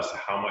level as to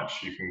how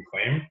much you can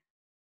claim,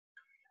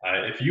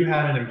 if you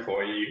had an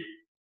employee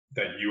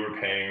that you were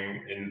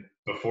paying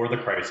before the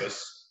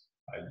crisis,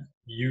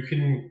 you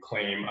can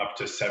claim up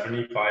to 75%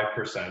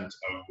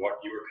 of what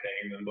you were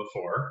paying them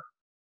before,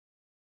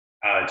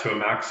 to a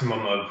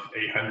maximum of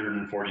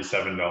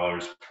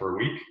 $847 per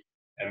week.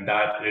 And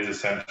that is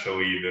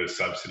essentially the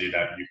subsidy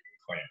that you can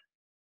claim.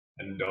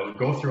 And I'll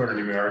go through a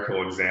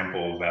numerical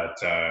example that,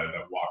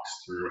 that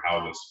walks through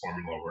how this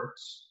formula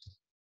works.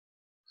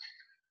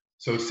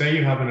 So say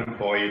you have an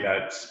employee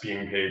that's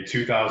being paid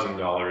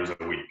 $2,000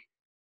 a week.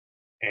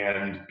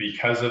 And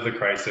because of the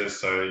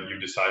crisis, you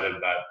decided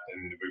that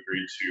and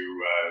agreed to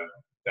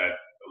that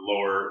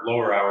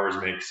lower hours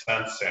make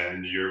sense,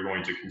 and you're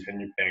going to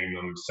continue paying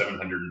them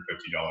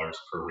 $750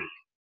 per week.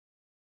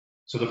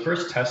 So the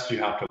first test you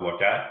have to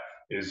look at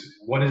is,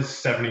 what is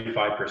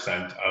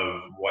 75%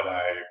 of what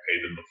I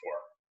paid them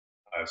before?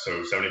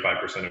 So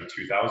 75% of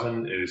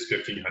 2,000 is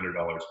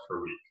 $1,500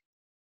 per week.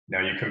 Now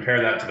you compare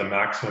that to the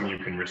maximum you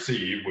can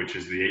receive, which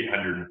is the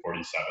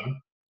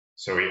 847.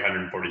 So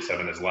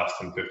 847 is less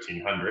than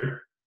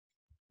 1,500.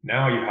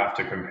 Now you have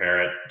to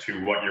compare it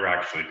to what you're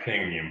actually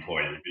paying the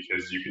employee,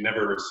 because you can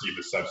never receive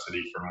a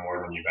subsidy for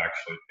more than you've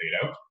actually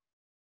paid out.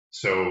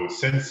 So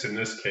since in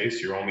this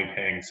case you're only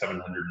paying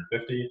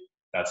 750,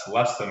 that's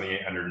less than the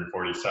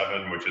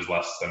 847, which is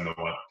less than the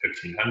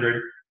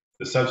 1,500.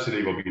 The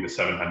subsidy will be the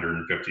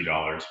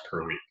 $750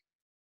 per week.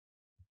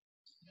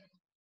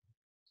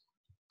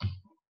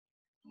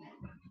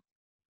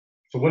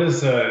 So what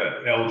does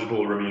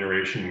eligible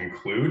remuneration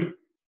include?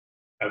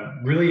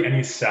 Really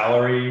any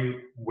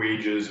salary,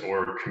 wages,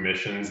 or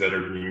commissions that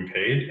are being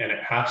paid, and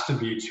it has to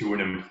be to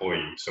an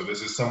employee. So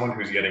this is someone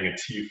who's getting a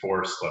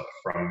T4 slip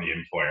from the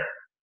employer.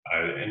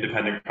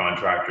 Independent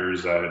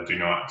contractors do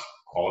not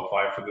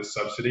qualify for this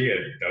subsidy.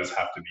 It does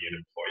have to be an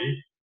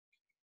employee.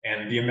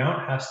 And the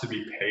amount has to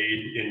be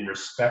paid in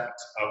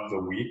respect of the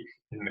week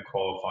in the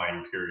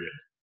qualifying period.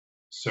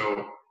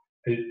 So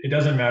it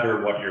doesn't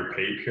matter what your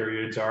pay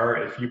periods are.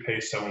 If you pay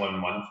someone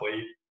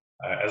monthly,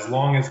 as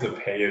long as the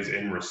pay is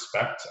in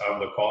respect of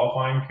the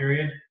qualifying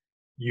period,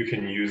 you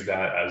can use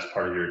that as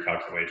part of your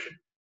calculation.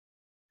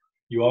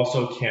 You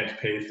also can't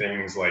pay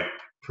things like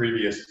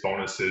previous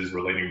bonuses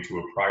relating to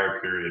a prior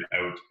period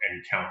out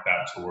and count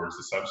that towards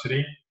the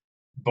subsidy.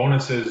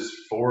 Bonuses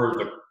for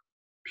the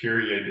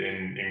period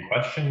in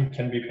question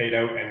can be paid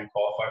out and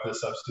qualify for the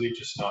subsidy,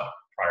 just not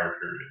prior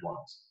period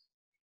ones.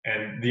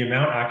 And the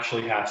amount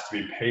actually has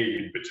to be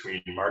paid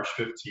between March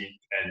 15th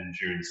and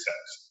June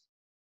 6th.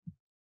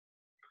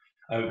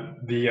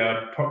 The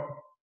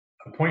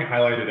point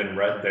highlighted in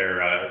red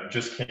there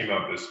just came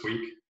out this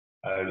week.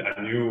 A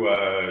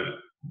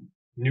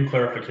new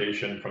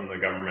clarification from the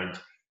government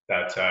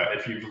that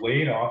if you've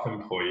laid off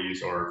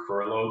employees or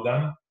furloughed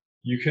them,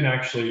 you can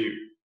actually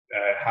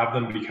have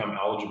them become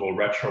eligible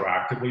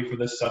retroactively for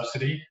this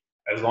subsidy,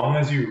 as long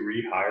as you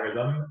rehire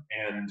them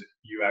and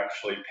you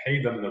actually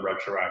pay them the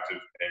retroactive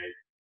pay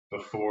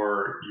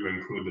before you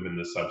include them in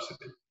the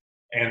subsidy.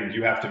 And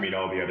you have to meet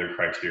all the other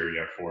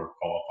criteria for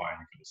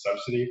qualifying for the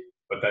subsidy,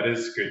 but that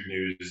is good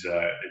news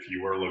if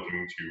you were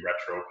looking to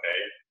retro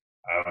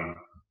pay.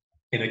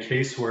 In a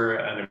case where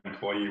an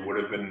employee would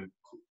have been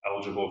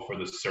eligible for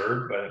the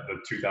CERB,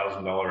 the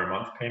 $2,000 a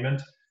month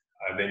payment,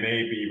 they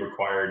may be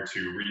required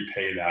to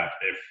repay that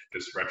if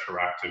this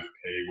retroactive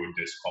pay would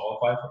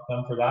disqualify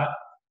them for that.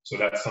 So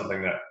that's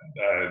something that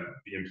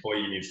the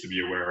employee needs to be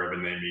aware of,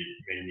 and they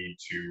may need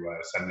to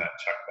send that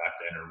check back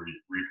in or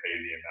repay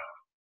the amount.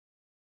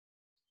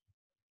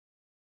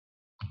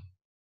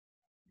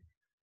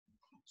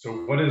 So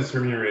what does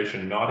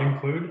remuneration not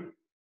include?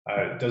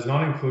 It does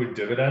not include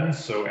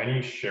dividends. So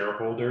any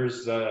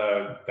shareholders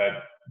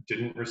that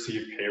didn't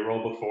receive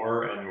payroll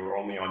before and were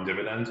only on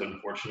dividends,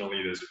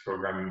 unfortunately, this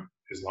program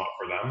is not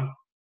for them.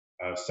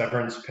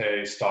 Severance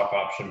pay, stock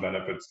option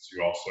benefits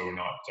do also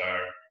not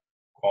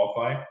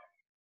qualify.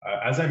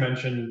 As I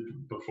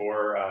mentioned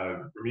before,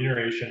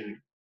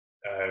 remuneration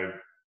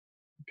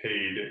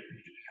paid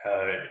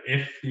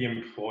if the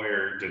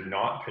employer did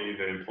not pay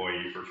the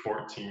employee for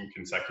 14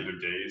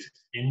 consecutive days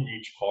in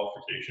each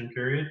qualification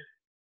period,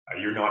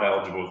 you're not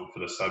eligible for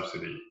the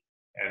subsidy.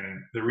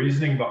 And the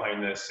reasoning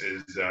behind this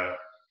is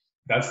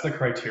that's the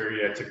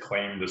criteria to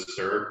claim the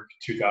CERB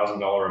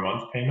 $2,000 a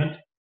month payment.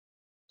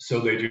 So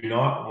they do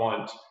not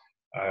want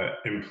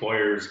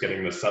employers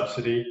getting the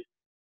subsidy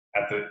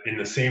in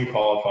the same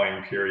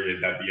qualifying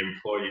period that the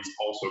employee is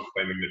also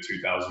claiming the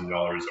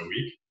 $2,000 a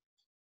week.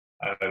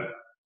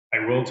 I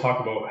will talk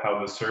about how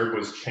the CERB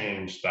was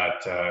changed,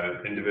 that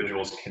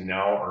individuals can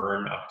now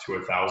earn up to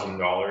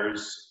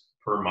 $1,000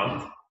 per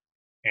month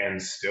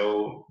and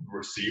still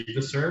receive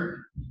the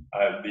CERB.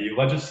 The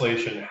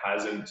legislation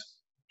hasn't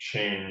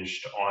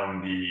changed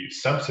on the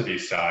subsidy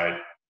side.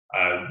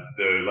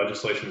 The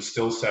legislation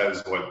still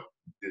says what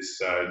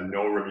this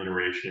no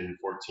remuneration in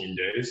 14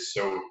 days.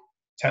 So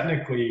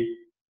technically,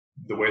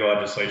 the way the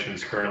legislation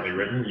is currently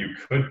written, you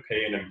could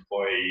pay an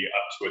employee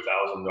up to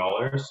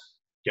 $1,000,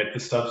 get the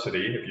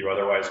subsidy if you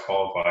otherwise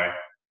qualify,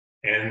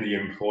 and the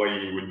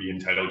employee would be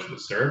entitled to the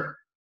CERB.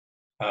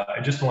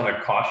 I just want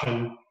to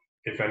caution,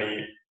 if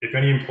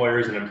any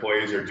employers and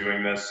employees are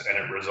doing this and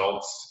it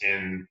results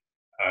in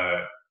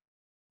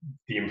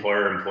the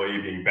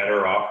employer-employee being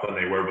better off than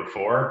they were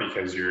before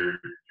because you're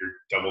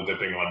double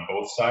dipping on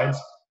both sides,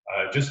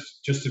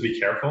 just to be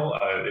careful.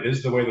 It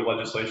is the way the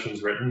legislation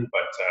is written,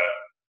 but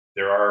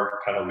there are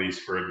penalties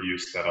for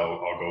abuse that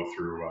I'll go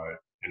through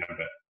in a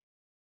bit.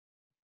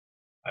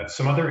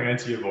 Some other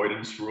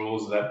anti-avoidance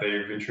rules that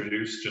they've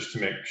introduced just to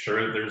make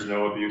sure that there's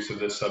no abuse of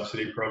this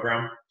subsidy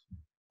program.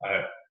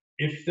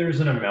 If there's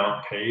an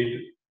amount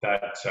paid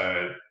that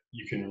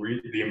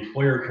the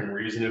employer can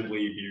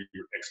reasonably be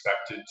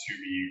expected to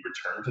be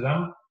returned to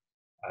them,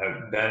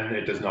 then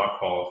it does not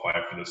qualify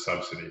for the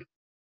subsidy.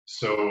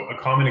 So a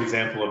common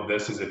example of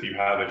this is if you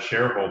have a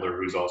shareholder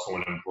who's also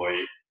an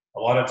employee, a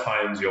lot of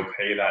times you'll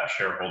pay that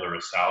shareholder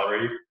a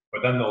salary,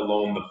 but then they'll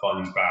loan the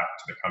funds back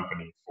to the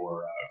company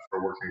for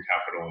working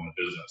capital in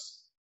the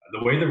business.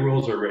 The way the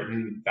rules are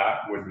written, that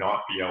would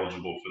not be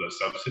eligible for the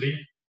subsidy.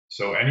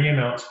 So any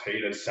amounts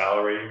paid as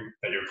salary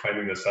that you're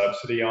claiming the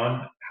subsidy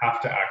on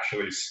have to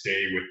actually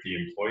stay with the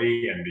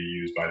employee and be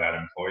used by that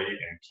employee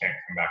and can't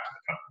come back to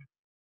the company.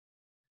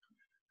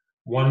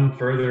 One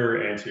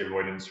further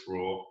anti-avoidance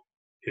rule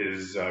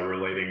is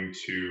relating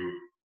to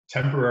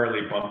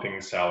temporarily bumping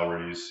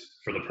salaries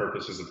for the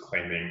purposes of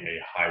claiming a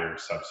higher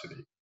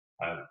subsidy.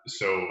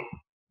 So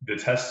the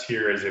test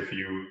here is if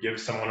you give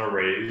someone a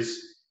raise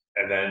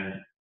and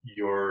then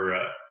you're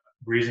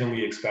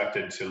reasonably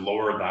expected to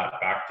lower that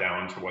back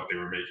down to what they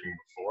were making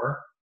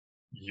before,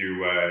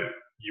 you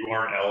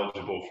aren't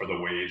eligible for the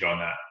wage on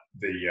that,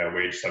 the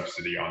wage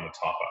subsidy on the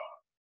top up.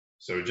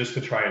 So just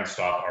to try and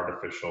stop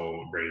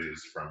artificial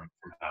raises from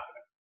happening.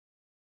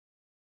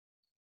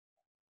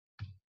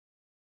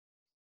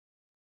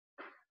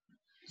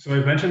 So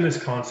I've mentioned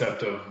this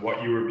concept of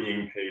what you were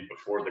being paid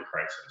before the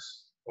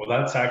crisis. Well,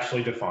 that's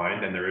actually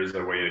defined, and there is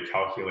a way to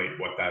calculate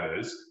what that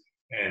is.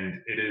 And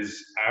it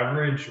is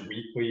average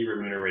weekly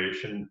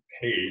remuneration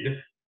paid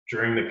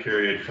during the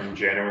period from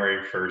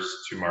January 1st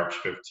to March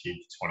 15th,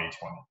 2020.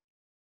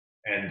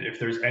 And if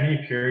there's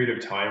any period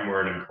of time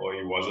where an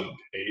employee wasn't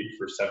paid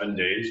for 7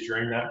 days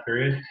during that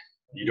period,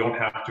 you don't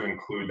have to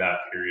include that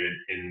period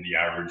in the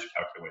average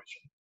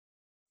calculation.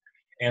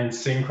 And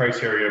same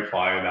criteria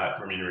apply,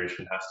 that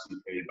remuneration has to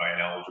be paid by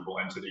an eligible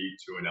entity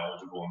to an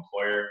eligible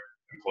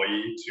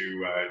employee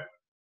to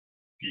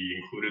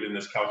be included in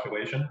this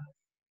calculation.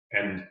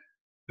 And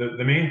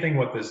the main thing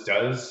what this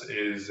does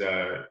is,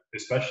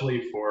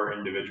 especially for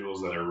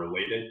individuals that are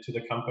related to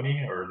the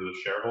company or the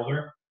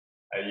shareholder,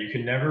 you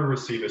can never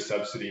receive a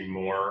subsidy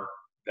more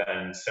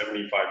than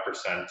 75%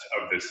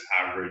 of this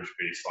average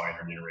baseline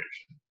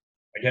remuneration.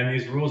 Again,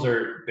 these rules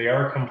are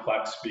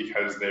complex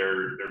because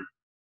they're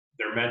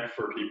meant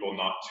for people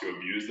not to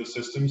abuse the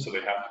system, so they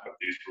have to put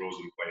these rules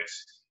in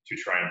place to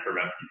try and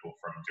prevent people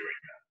from doing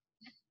that.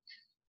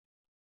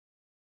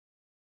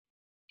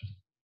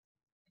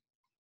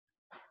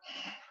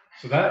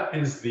 So that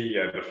is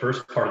the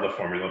first part of the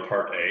formula,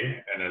 part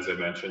A, and as I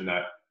mentioned,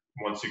 that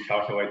once you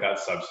calculate that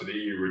subsidy,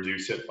 you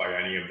reduce it by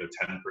any of the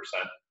 10%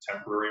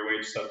 temporary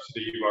wage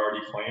subsidy you've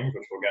already claimed,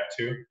 which we'll get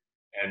to,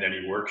 and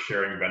any work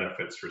sharing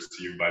benefits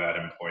received by that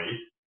employee.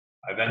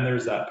 Then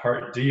there's that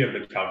part D of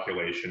the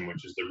calculation,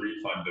 which is the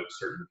refund of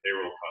certain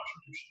payroll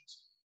contributions.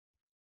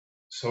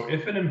 So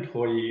if an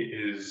employee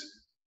is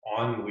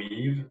on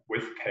leave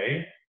with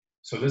pay,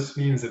 so this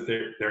means that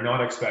they're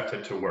not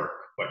expected to work,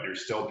 but you're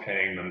still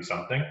paying them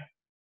something,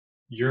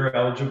 you're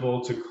eligible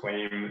to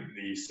claim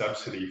the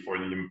subsidy for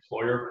the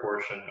employer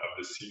portion of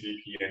the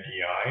CVP and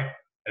EI,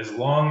 as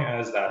long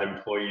as that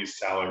employee's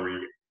salary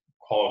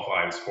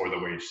qualifies for the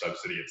wage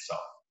subsidy itself.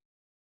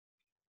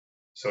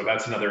 So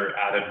that's another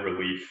added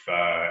relief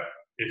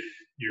if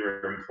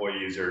your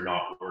employees are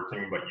not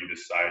working, but you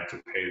decide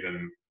to pay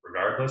them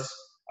regardless.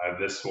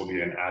 This will be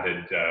an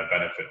added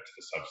benefit to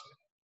the subsidy.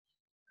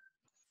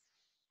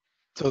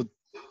 So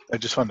I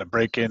just wanted to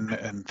break in,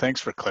 and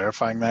thanks for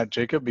clarifying that,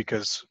 Jacob,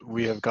 because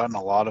we have gotten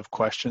a lot of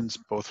questions,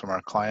 both from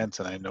our clients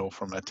and I know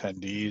from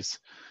attendees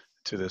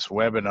to this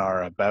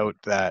webinar, about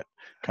that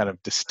kind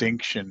of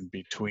distinction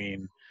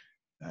between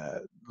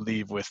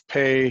leave with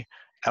pay,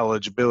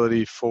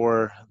 eligibility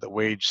for the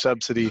wage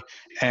subsidy,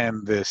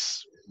 and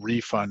this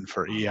refund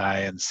for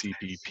EI and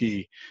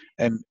CPP.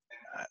 And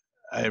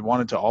I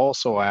wanted to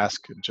also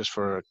ask, just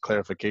for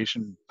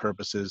clarification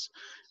purposes,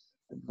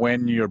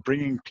 when you're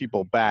bringing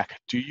people back,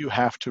 do you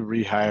have to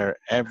rehire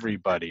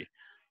everybody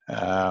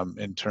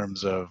in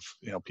terms of,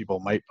 people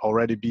might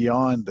already be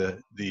on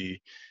the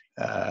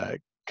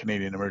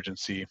Canadian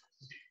Emergency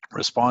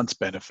Response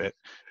Benefit?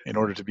 In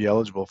order to be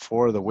eligible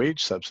for the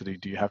wage subsidy,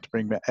 do you have to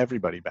bring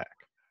everybody back?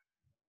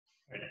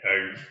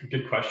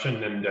 Good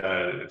question, and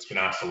it's been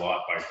asked a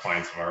lot by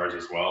clients of ours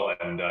as well.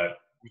 And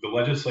the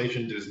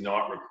legislation does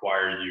not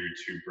require you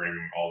to bring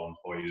all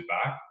employees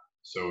back.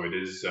 So it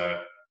is,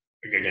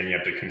 again, you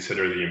have to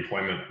consider the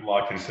employment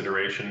law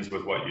considerations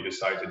with what you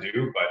decide to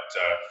do.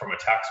 But from a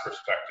tax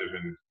perspective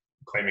and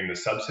claiming the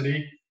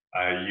subsidy,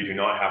 you do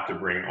not have to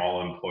bring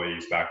all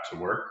employees back to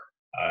work.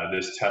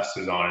 This test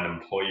is on an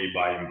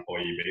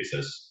employee-by-employee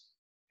basis.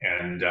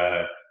 And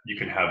you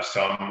can have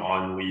some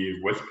on leave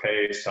with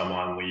pay, some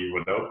on leave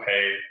without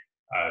pay,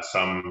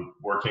 some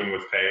working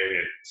with pay.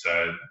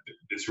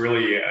 It's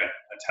really a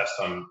test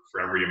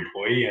for every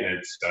employee, and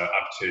it's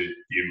up to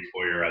the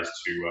employer as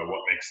to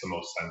what makes the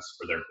most sense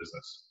for their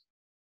business.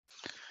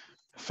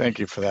 Thank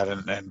you for that.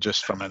 And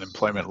just from an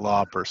employment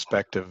law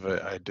perspective,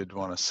 I did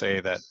want to say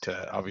that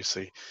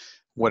obviously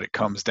what it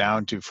comes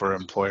down to for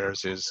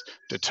employers is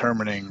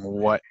determining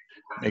what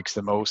makes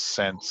the most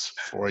sense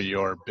for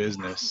your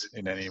business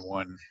in any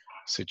one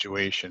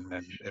situation.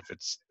 And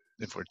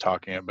if we're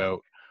talking about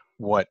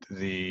what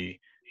the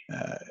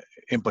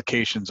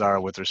implications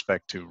are with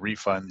respect to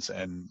refunds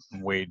and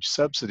wage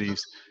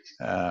subsidies,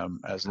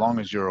 as long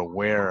as you're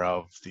aware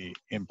of the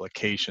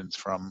implications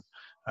from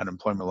an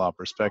employment law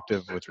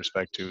perspective with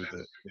respect to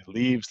the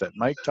leaves that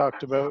Mike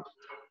talked about,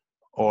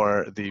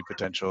 or the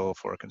potential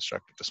for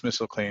constructive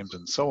dismissal claims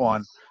and so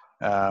on,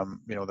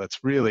 that's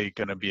really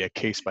going to be a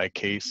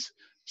case-by-case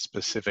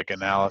specific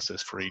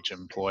analysis for each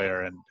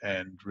employer,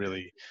 and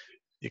really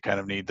you kind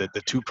of need the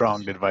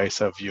two-pronged advice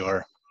of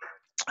your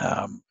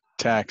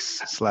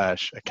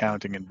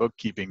tax/accounting and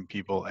bookkeeping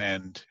people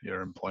and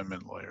your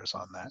employment lawyers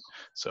on that.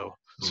 So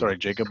sorry,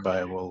 Jacob,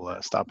 I will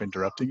stop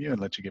interrupting you and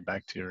let you get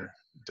back to your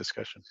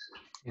discussion.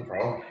 No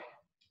problem.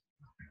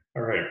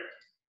 All right.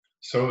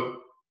 So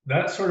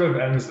that sort of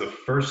ends the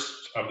first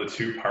of the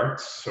two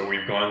parts. So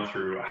we've gone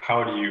through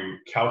how do you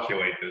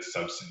calculate this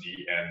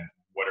subsidy and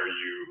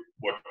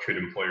what could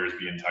employers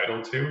be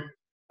entitled to.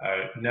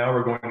 Now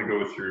we're going to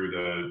go through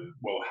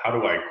how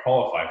do I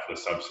qualify for the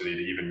subsidy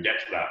to even get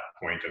to that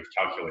point of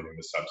calculating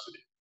the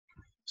subsidy?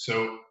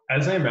 So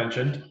as I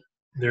mentioned,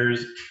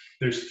 there's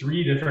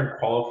 3 different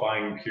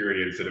qualifying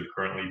periods that have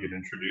currently been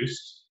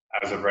introduced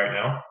as of right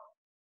now.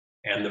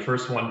 And the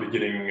first one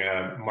beginning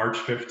March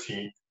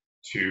 15th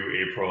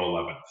to April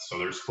 11th. So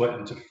they're split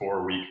into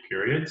 4-week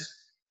periods,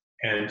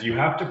 and you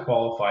have to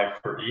qualify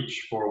for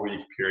each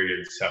 4-week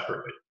period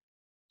separately.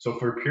 So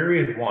for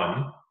period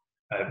 1,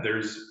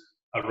 there's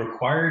a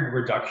required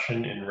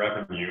reduction in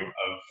revenue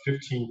of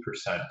 15%.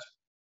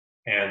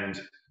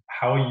 And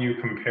how you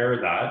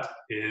compare that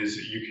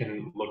is you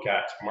can look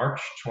at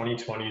March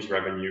 2020's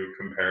revenue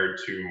compared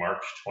to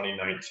March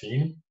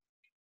 2019,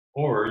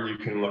 or you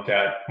can look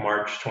at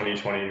March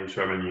 2020's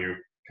revenue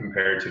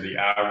compared to the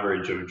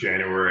average of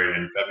January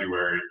and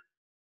February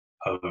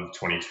of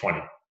 2020.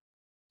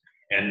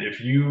 And if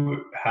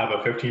you have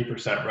a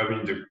 15%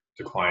 revenue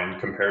decline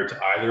compared to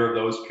either of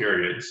those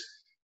periods,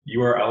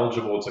 you are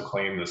eligible to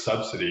claim the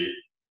subsidy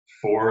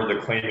for the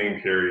claiming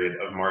period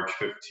of March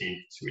 15th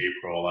to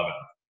April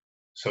 11th.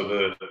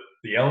 So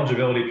the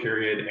eligibility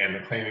period and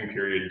the claiming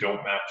period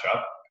don't match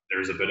up.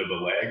 There's a bit of a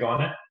lag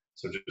on it.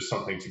 So just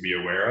something to be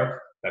aware of,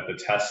 that the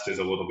test is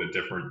a little bit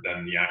different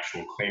than the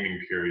actual claiming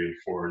period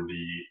for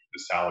the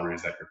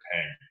salaries that you're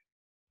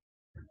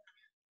paying.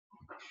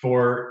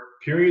 For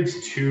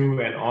periods 2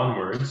 and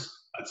onwards,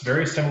 it's a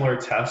very similar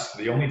test.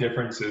 The only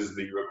difference is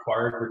the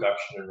required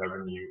reduction in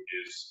revenue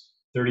is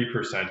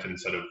 30%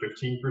 instead of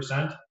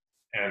 15%.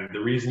 And the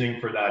reasoning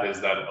for that is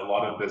that a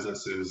lot of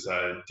businesses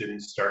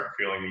didn't start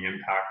feeling the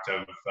impact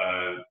of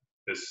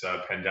this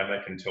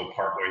pandemic until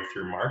partway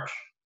through March.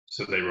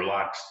 So they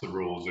relaxed the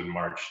rules in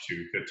March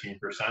to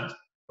 15%,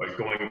 but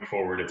going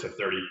forward, it's a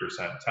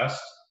 30%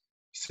 test.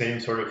 Same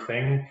sort of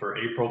thing for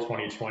April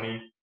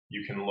 2020.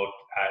 You can look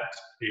at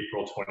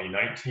April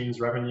 2019's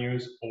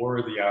revenues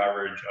or the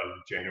average of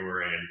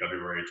January and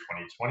February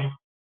 2020.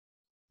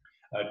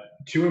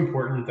 2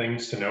 important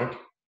things to note.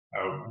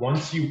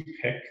 Once you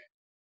pick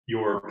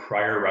your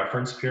prior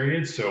reference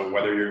period, so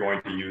whether you're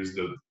going to use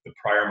the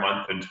prior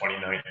month in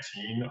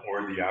 2019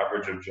 or the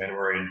average of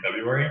January and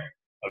February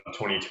of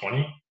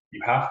 2020,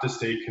 you have to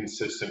stay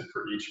consistent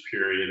for each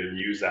period and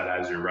use that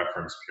as your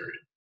reference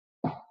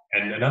period.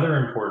 And another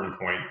important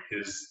point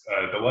is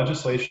the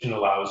legislation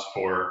allows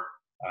for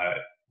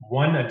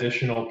 1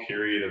 additional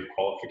period of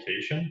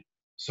qualification.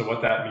 So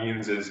what that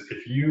means is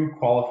if you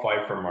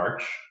qualify for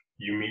March,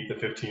 you meet the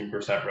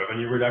 15%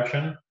 revenue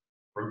reduction.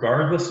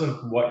 Regardless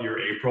of what your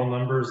April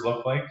numbers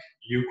look like,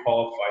 you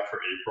qualify for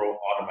April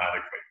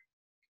automatically.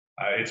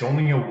 It's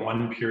only a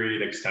 1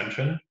 period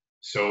extension.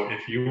 So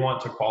if you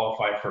want to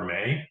qualify for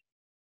May,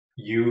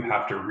 you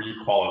have to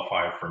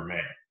re-qualify for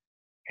May.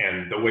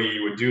 And the way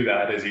you would do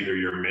that is either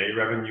your May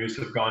revenues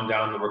have gone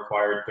down the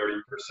required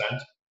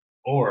 30%,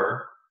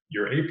 or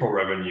your April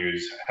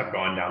revenues have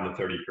gone down to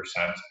 30%,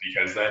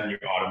 because then you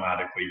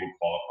automatically will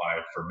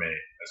qualify for May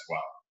as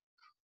well.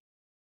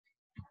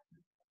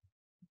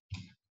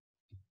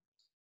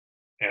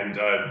 And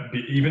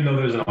even though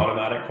there's an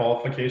automatic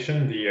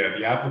qualification,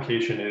 the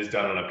application is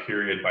done on a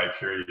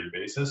period-by-period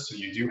basis, so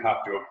you do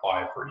have to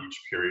apply for each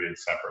period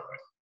separately.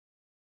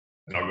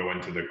 And I'll go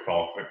into the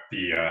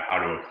how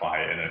to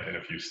apply in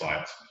a few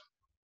slides.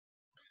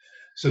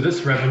 So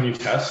this revenue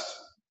test,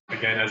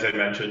 again, as I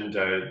mentioned,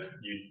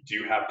 you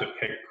do have to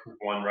pick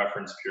 1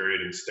 reference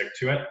period and stick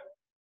to it.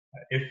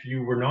 If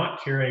you were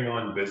not carrying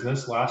on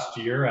business last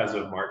year as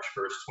of March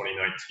 1st,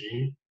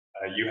 2019,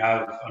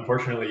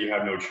 unfortunately, you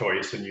have no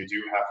choice, and you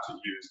do have to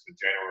use the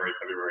January,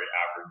 February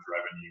average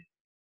revenue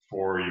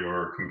for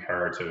your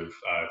comparative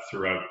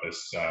throughout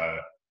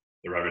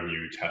the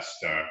revenue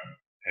test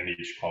and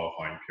each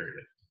qualifying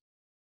period.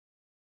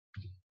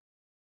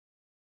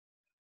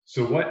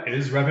 So what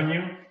is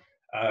revenue?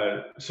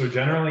 So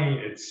generally,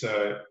 it's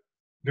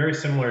very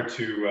similar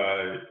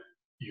to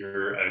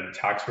your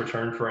tax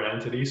return for an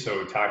entity.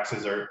 So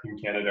taxes are in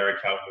Canada are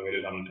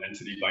calculated on an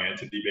entity by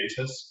entity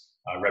basis.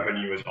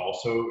 Revenue is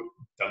also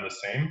done the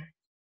same.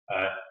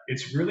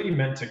 It's really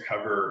meant to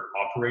cover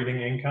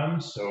operating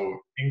income, so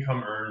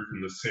income earned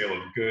from the sale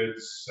of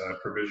goods,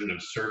 provision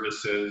of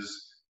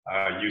services,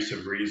 use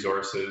of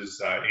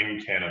resources in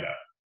Canada.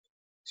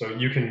 So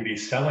you can be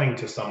selling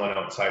to someone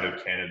outside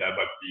of Canada,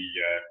 but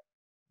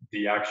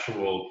the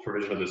actual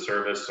provision of the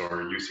service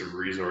or use of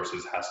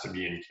resources has to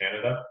be in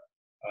Canada.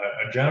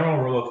 A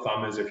general rule of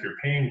thumb is if you're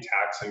paying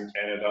tax in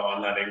Canada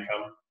on that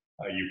income,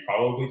 you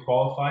probably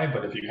qualify,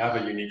 but if you have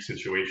a unique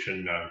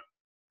situation,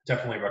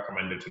 definitely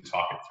recommend it to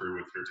talk it through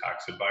with your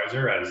tax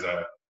advisor, as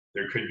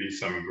there could be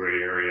some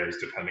gray areas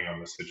depending on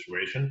the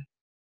situation.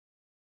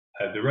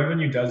 The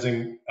revenue does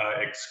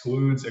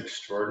excludes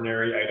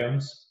extraordinary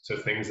items, so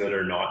things that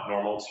are not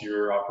normal to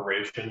your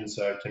operations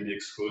can be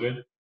excluded.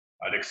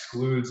 It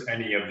excludes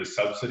any of the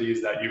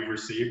subsidies that you've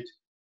received.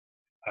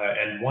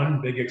 And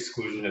one big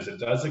exclusion is it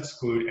does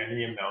exclude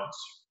any amounts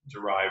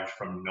derived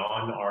from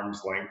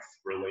non-arm's length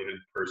related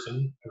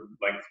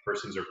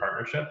persons or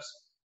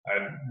partnerships.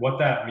 And what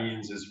that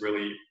means is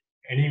really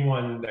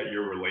anyone that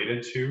you're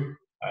related to.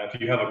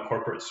 If you have a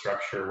corporate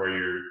structure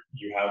where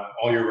you have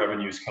all your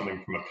revenues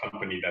coming from a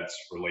company that's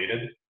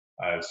related,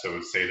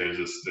 so say there's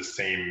the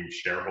same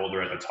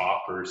shareholder at the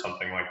top or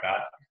something like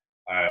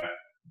that,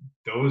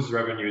 those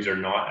revenues are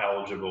not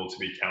eligible to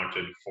be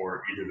counted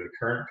for either the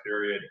current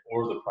period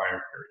or the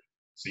prior period.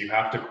 So you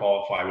have to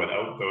qualify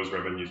without those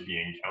revenues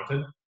being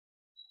counted.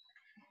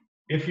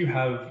 If you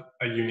have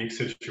a unique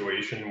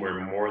situation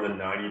where more than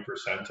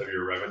 90% of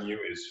your revenue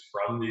is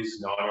from these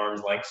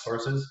non-arm's length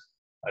sources,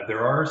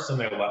 there are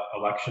some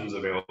elections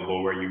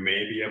available where you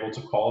may be able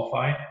to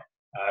qualify.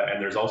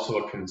 And there's also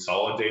a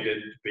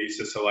consolidated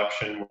basis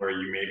election where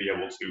you may be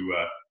able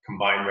to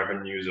combine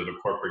revenues of a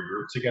corporate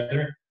group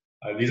together.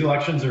 These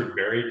elections are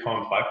very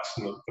complex,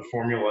 and the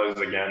formulas,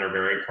 again, are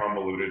very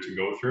convoluted to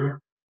go through.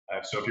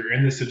 So if you're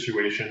in this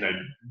situation, I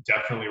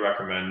definitely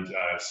recommend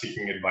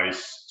seeking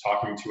advice,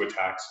 talking to a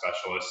tax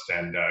specialist,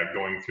 and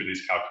going through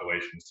these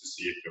calculations to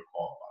see if you'll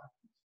qualify.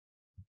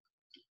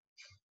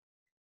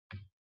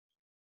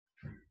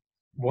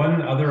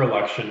 One other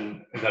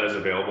election that is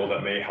available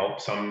that may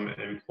help some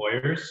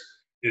employers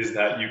is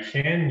that you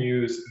can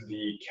use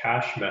the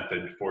cash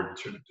method for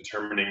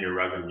determining your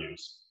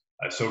revenues.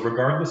 So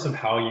regardless of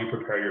how you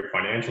prepare your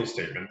financial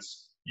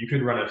statements, you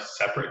could run a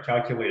separate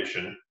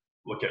calculation,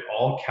 look at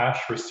all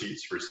cash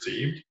receipts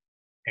received,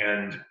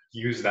 and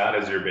use that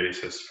as your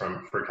basis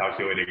for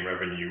calculating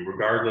revenue,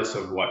 regardless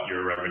of what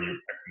your revenue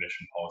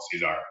recognition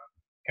policies are.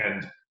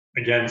 And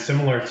again,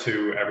 similar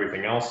to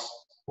everything else,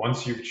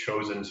 once you've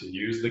chosen to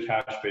use the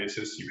cash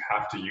basis, you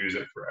have to use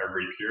it for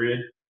every period,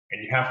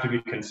 and you have to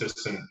be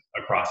consistent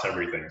across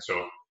everything.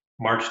 So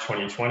March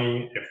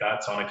 2020, if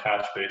that's on a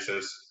cash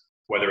basis,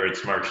 whether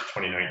it's March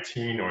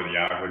 2019 or the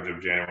average of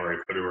January,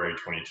 February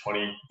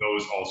 2020,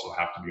 those also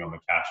have to be on the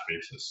cash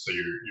basis. So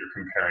you're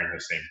comparing the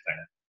same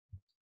thing.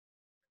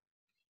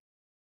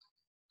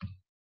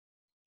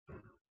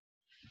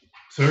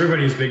 So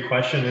everybody's big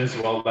question is,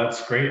 well,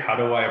 that's great. How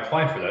do I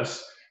apply for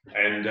this?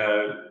 And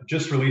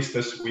just released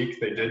this week,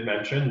 they did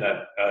mention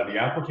that the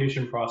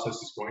application process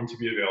is going to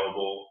be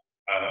available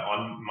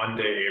on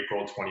Monday,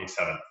 April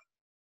 27th.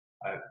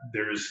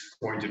 There's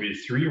going to be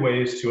 3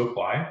 ways to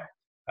apply.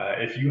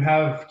 If you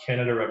have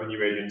Canada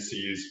Revenue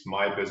Agency's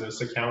My Business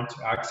account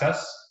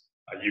access,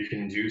 you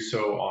can do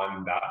so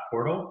on that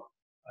portal.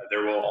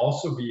 There will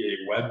also be a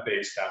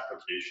web-based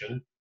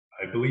application.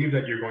 I believe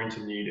that you're going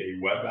to need a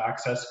web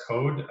access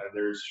code.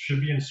 There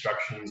should be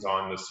instructions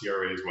on the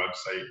CRA's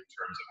website in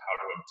terms of how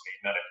to obtain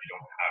that if you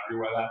don't have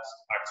your web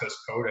access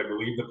code. I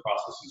believe the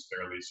process is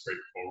fairly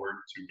straightforward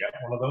to get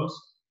one of those.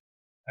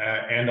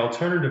 And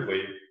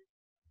alternatively,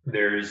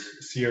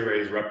 there's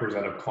CRA's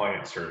representative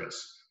client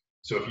service.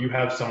 So if you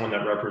have someone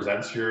that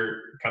represents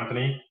your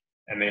company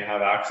and they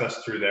have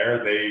access through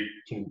there, they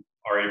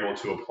are able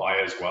to apply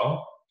as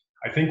well.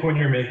 I think when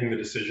you're making the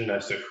decision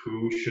as to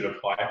who should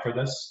apply for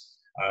this,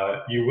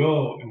 you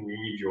will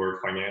need your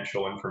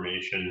financial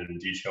information and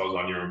details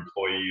on your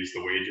employees,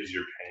 the wages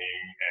you're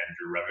paying, and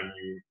your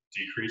revenue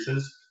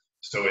decreases.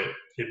 So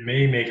it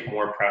may make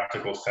more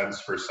practical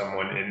sense for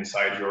someone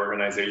inside your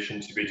organization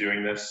to be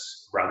doing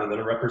this rather than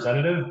a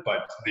representative,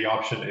 but the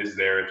option is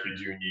there if you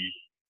do need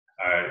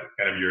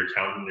kind of your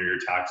accountant or your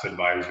tax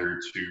advisor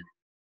to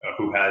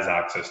who has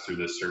access through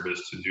this service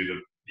to do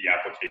the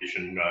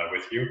application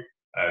with you.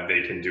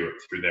 They can do it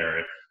through there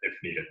if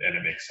needed, and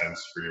it makes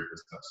sense for your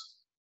business.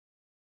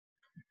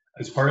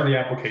 As part of the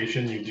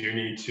application, you do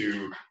need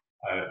to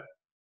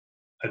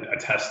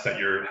attest that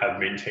you have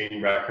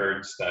maintained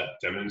records that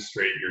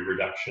demonstrate your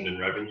reduction in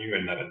revenue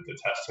and that the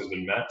test has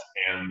been met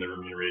and the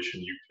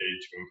remuneration you paid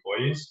to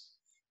employees.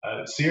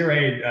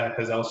 CRA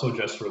has also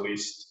just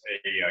released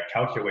a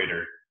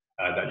calculator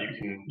that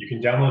you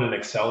can download an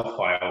Excel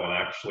file and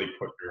actually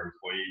put your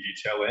employee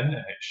detail in, and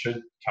it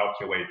should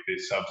calculate the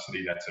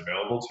subsidy that's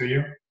available to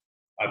you.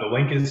 The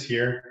link is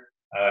here.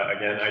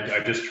 Again, I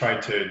just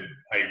tried to,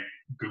 I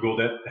Googled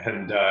it,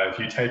 and if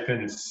you type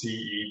in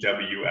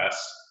CEWS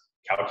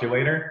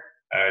calculator,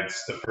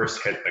 it's the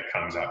first hit that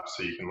comes up.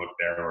 So you can look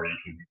there, or you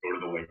can go to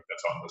the link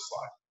that's on the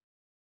slide.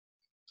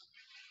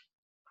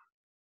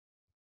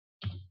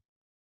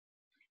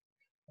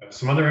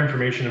 Some other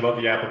information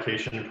about the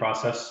application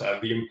process.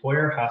 The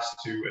employer has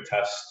to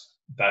attest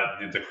that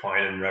the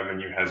decline in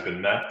revenue has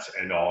been met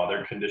and all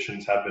other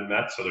conditions have been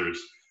met. So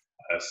there's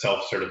a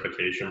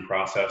self-certification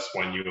process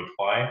when you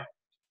apply.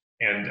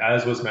 And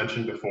as was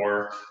mentioned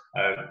before,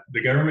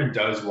 the government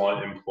does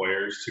want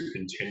employers to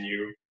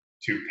continue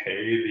to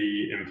pay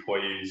the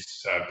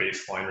employees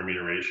baseline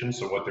remuneration,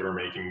 so what they were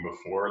making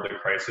before the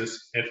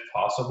crisis, if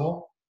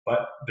possible.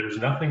 But there's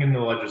nothing in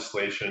the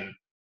legislation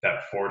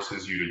that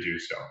forces you to do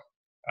so.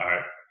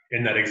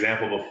 In that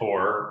example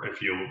before,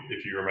 if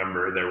you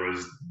remember, there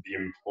was the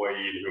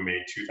employee who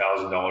made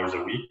 $2,000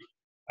 a week.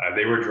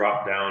 They were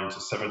dropped down to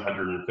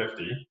 $750.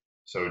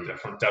 So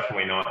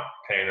definitely not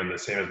paying them the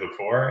same as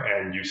before,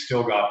 and you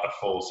still got the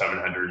full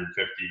 $750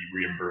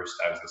 reimbursed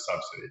as the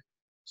subsidy.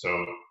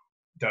 So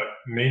that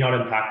may not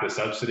impact the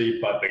subsidy,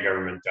 but the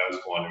government does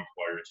want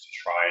employers to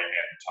try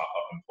and top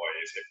up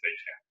employees if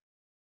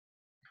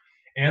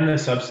they can. And the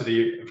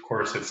subsidy, of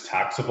course, it's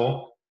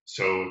taxable.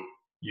 So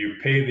you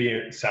pay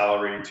the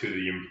salary to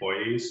the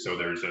employees, so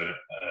there's a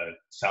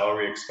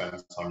salary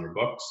expense on your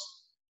books.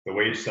 The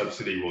wage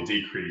subsidy will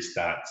decrease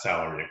that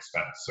salary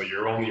expense. So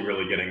you're only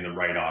really getting the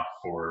write-off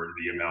for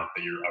the amount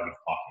that you're out of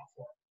pocket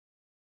for.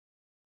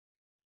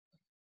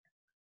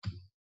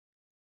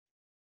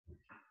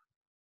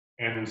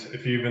 And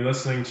if you've been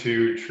listening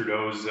to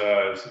Trudeau's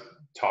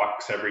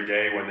talks every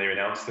day when they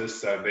announce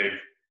this,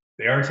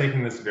 they are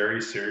taking this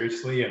very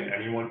seriously, and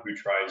anyone who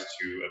tries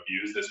to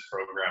abuse this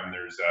program,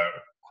 there's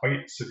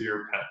quite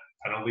severe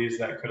penalties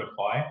that could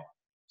apply.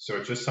 So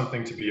it's just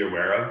something to be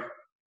aware of.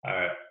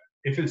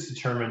 If it's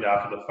determined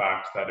after the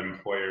fact that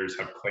employers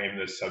have claimed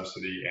this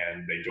subsidy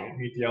and they don't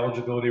meet the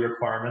eligibility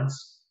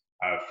requirements,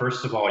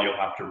 first of all, you'll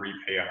have to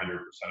repay 100% of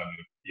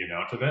the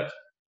amount of it.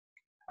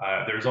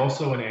 There's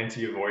also an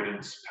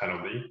anti-avoidance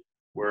penalty,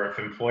 where if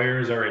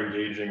employers are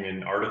engaging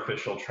in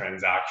artificial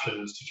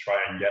transactions to try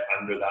and get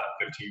under that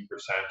 15% or 30%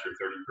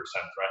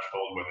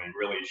 threshold when they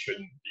really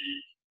shouldn't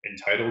be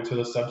entitled to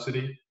the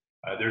subsidy,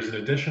 there's an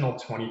additional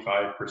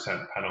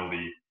 25%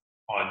 penalty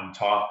on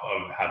top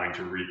of having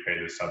to repay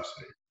the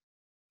subsidy.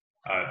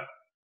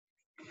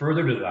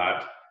 Further to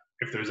that,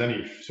 if there's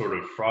any sort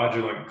of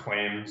fraudulent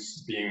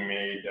claims being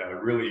made,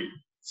 really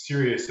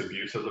serious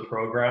abuse of the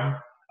program,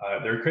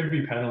 there could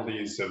be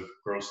penalties of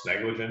gross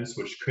negligence,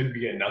 which could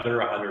be another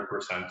 100%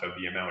 of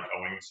the amount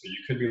owing. So you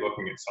could be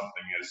looking at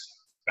something as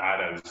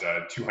bad as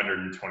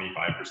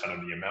 225%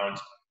 of the amount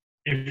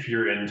if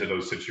you're into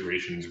those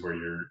situations where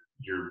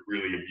you're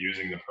really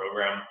abusing the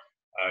program.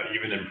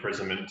 Even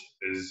imprisonment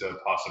is a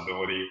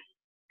possibility.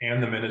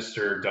 And the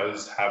minister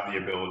does have the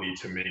ability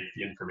to make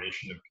the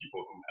information of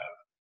people who have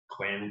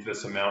claimed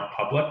this amount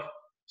public.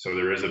 So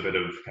there is a bit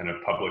of kind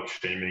of public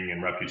shaming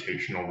and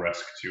reputational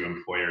risk to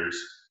employers.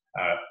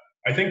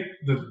 I think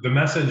the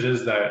message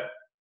is that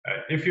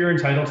if you're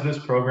entitled to this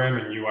program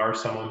and you are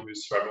someone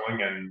who's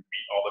struggling and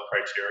meet all the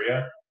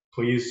criteria,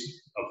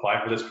 please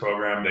apply for this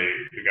program.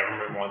 The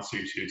government wants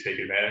you to take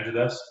advantage of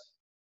this.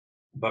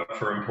 But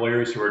for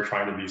employers who are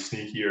trying to be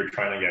sneaky or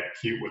trying to get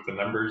cute with the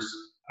numbers,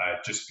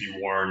 just be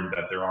warned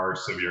that there are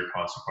severe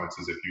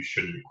consequences if you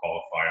shouldn't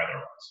qualify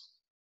otherwise.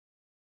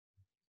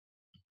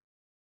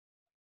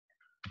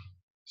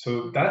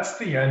 So that's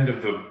the end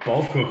of the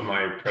bulk of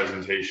my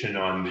presentation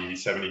on the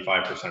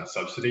 75%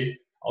 subsidy.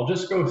 I'll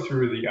just go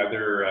through the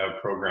other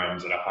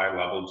programs at a high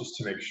level just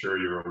to make sure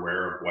you're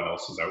aware of what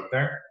else is out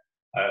there.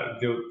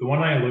 The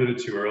one I alluded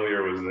to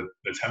earlier was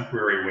the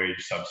temporary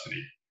wage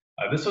subsidy.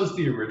 This was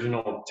the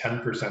original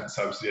 10%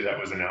 subsidy that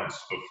was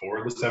announced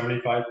before the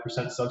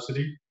 75%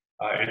 subsidy.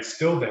 It's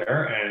still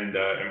there, and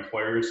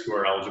employers who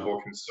are eligible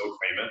can still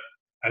claim it.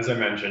 As I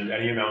mentioned,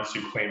 any amounts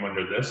you claim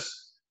under this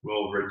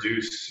will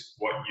reduce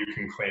what you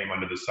can claim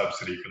under the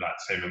subsidy for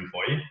that same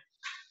employee.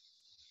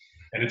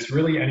 And it's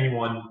really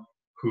anyone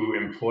who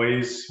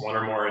employs one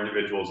or more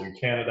individuals in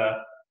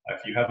Canada.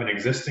 If you have an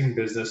existing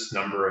business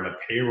number and a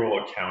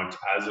payroll account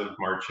as of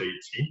March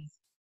 18th,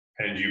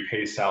 and you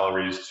pay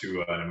salaries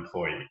to an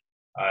employee.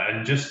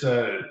 And just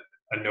a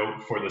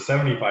note for the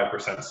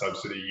 75%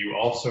 subsidy, you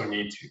also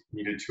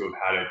needed to have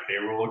had a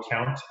payroll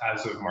account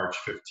as of March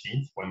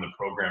 15th when the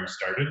program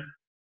started.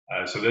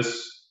 So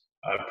this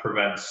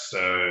prevents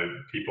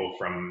people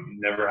from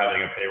never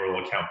having a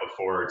payroll account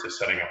before to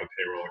setting up a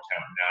payroll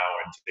account now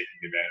and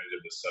taking advantage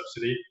of the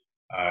subsidy.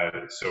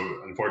 So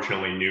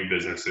unfortunately, new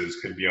businesses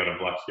could be out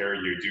of luck here.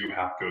 You do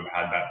have to have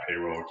had that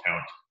payroll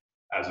account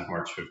as of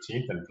March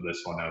 15th, and for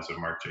this one as of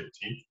March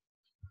 18th.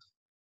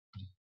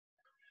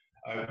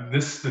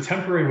 The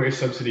temporary wage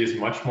subsidy is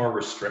much more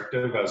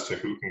restrictive as to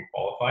who can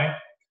qualify.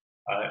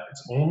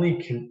 It's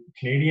only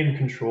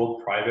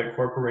Canadian-controlled private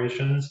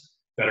corporations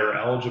that are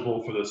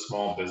eligible for the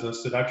small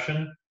business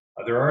deduction.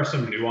 There are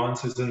some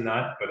nuances in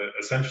that, but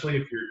essentially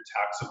if your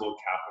taxable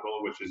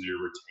capital, which is your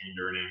retained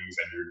earnings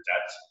and your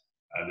debt,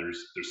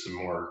 there's some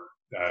more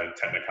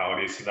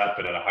technicalities to that,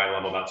 but at a high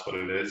level, that's what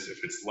it is.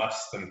 If it's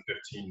less than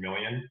 15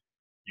 million,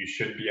 you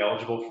should be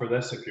eligible for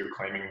this if you're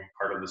claiming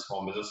part of the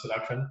small business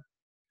deduction.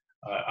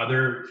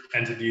 Other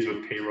entities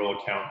with payroll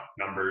account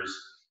numbers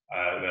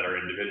that are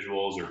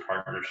individuals or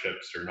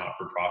partnerships or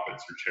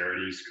not-for-profits or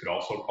charities could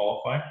also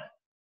qualify.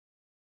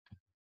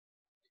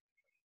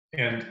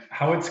 And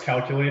how it's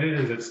calculated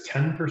is it's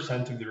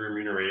 10% of the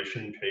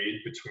remuneration paid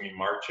between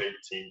March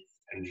 18th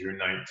and June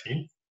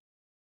 19th.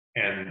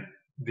 And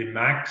the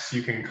max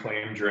you can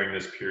claim during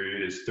this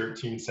period is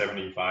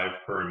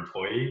 $13.75 per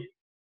employee.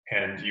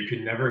 And you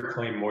can never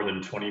claim more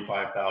than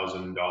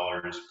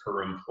 $25,000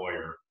 per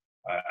employer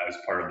as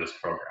part of this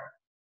program.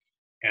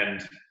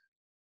 And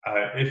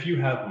if you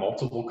have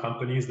multiple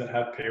companies that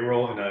have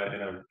payroll in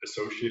an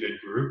associated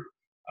group,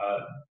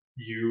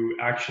 you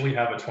actually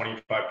have a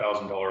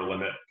 $25,000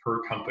 limit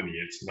per company.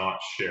 It's not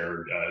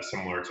shared,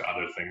 similar to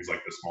other things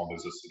like the small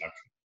business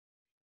deduction.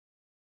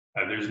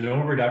 There's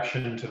no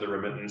reduction to the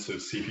remittance of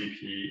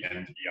CPP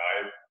and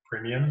EI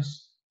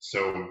premiums.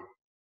 So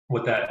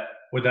what that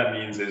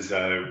means is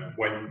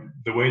when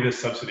the way this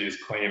subsidy is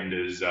claimed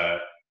is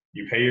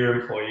you pay your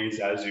employees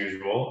as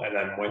usual, and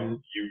then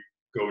when you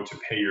go to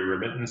pay your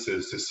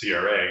remittances to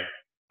CRA,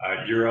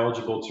 you're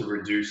eligible to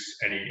reduce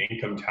any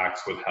income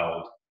tax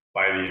withheld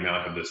by the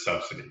amount of this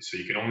subsidy. So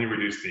you can only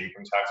reduce the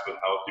income tax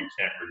withheld, you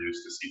can't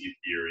reduce the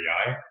CPP or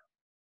EI.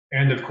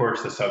 And of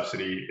course, the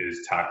subsidy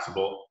is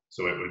taxable,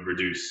 so it would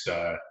reduce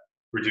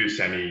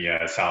any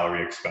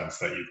salary expense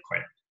that you've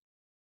claimed.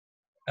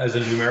 As a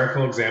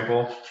numerical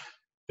example,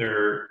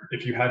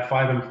 if you had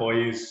 5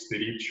 employees,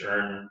 they'd each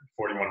earn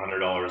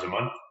 $4,100 a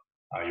month.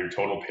 Your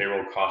total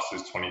payroll cost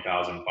is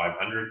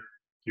 $20,500.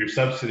 Your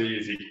subsidy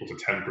is equal to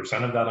 10%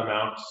 of that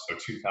amount, so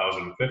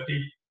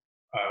 $2,050.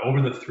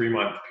 Over the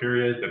 3-month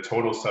period, the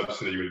total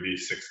subsidy would be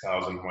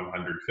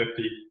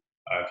 $6,150.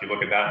 If you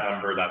look at that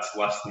number, that's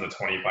less than the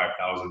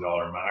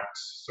 $25,000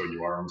 max, so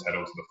you are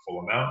entitled to the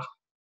full amount.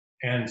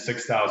 And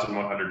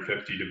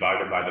 $6,150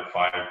 divided by the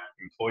 5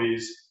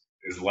 employees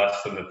is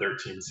less than the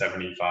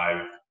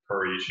 $13.75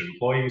 per each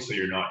employee, so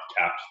you're not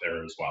capped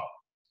there as well.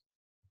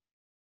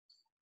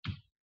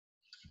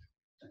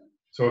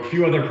 So a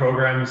few other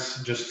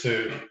programs just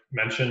to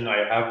mention.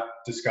 I have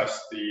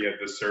discussed the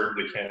CERB,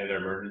 the Canada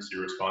Emergency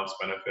Response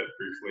Benefit,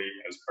 briefly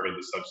as part of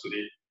the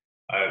subsidy.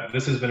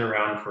 This has been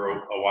around for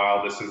a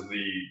while. This is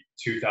the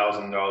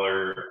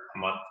 $2,000 a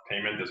month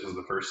payment. This was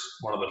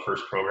one of the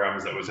first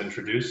programs that was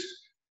introduced.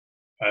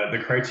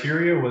 The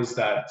criteria was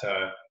that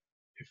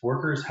if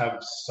workers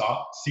have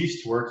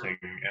ceased working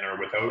and are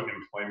without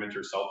employment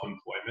or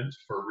self-employment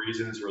for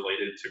reasons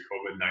related to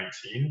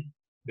COVID-19,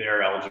 they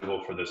are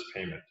eligible for this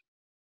payment.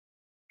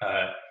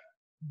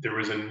 There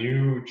was a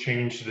new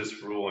change to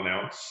this rule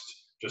announced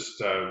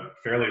just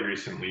fairly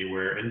recently,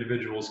 where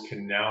individuals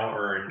can now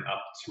earn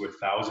up to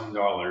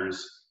 $1,000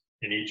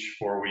 in each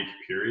 4-week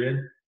period,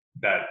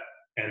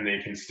 and they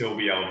can still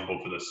be eligible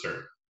for the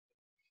CERB.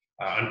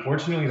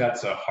 Unfortunately,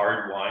 that's a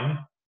hard line.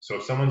 So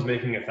if someone's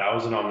making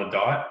 $1,000 on the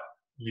dot,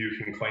 you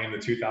can claim the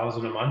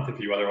 $2,000 a month if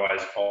you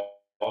otherwise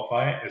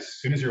qualify. As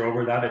soon as you're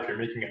over that, if you're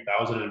making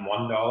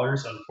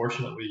 $1,001,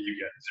 unfortunately, you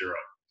get zero.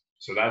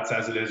 So that's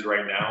as it is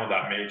right now.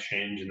 That may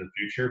change in the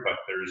future, but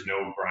there's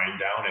no grind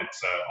down.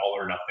 It's all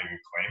or nothing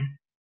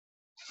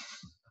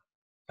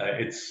claim.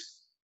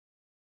 It's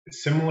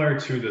similar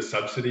to the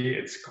subsidy.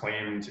 It's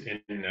claimed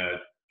in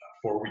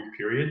 4-week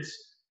periods,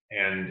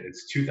 and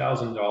it's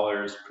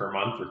 $2,000 per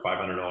month or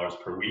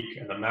 $500 per week.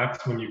 And the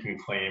maximum you can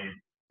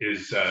claim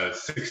is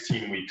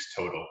 16 weeks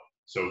total.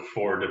 So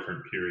 4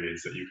 different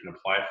periods that you can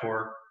apply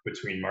for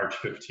between March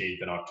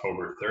 15th and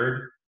October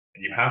 3rd.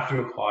 And you have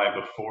to apply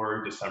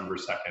before December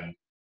 2nd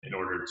in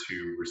order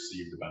to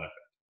receive the benefit.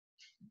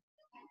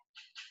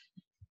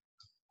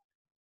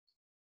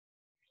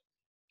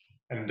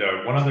 And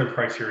one other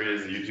criteria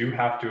is you do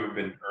have to have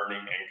been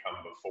earning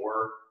income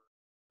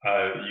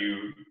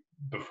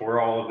before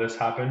all of this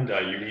happened.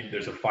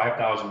 There's a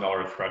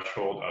 $5,000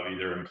 threshold of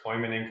either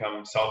employment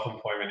income,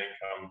 self-employment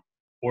income,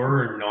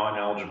 or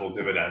non-eligible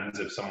dividends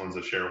if someone's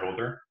a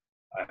shareholder.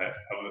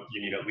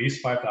 You need at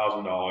least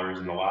 $5,000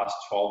 in the last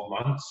 12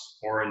 months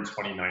or in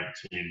 2019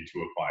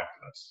 to apply for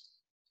this.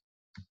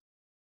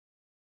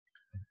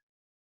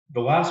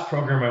 The last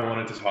program I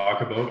wanted to talk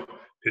about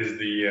is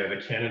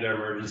the Canada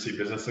Emergency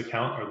Business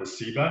Account, or the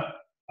CEBA.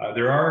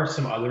 There are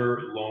some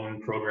other loan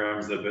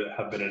programs that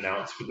have been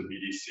announced for the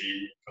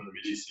BDC, from the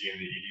BDC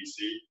and the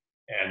EDC.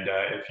 And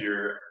if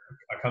you're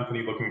a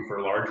company looking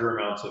for larger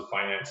amounts of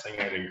financing,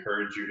 I'd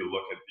encourage you to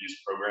look at these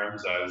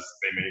programs as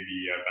they may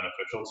be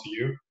beneficial to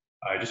you.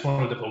 I just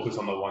wanted to focus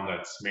on the one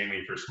that's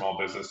mainly for small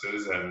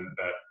businesses and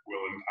that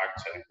will impact,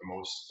 I think, the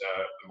most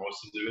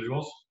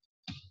individuals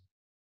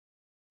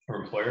or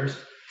employers.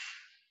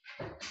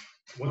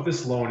 What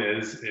this loan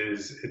is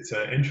it's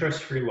an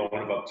interest-free loan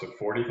of up to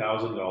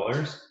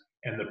 $40,000,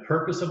 and the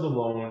purpose of the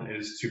loan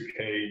is to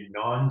pay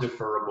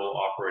non-deferrable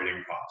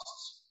operating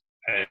costs.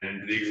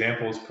 And the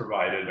examples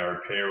provided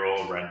are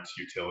payroll, rent,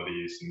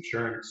 utilities,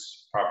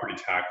 insurance, property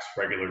tax,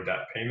 regular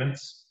debt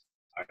payments.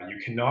 You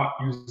cannot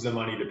use the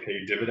money to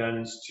pay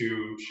dividends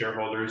to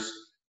shareholders,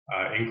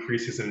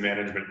 increases in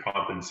management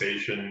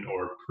compensation,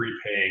 or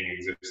prepaying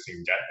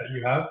existing debt that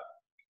you have.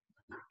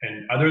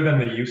 And other than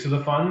the use of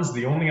the funds,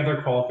 the only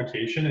other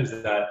qualification is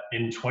that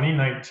in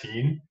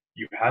 2019,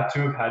 you had to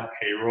have had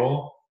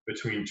payroll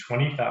between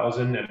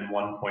 20,000 and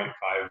 1.5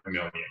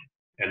 million.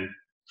 And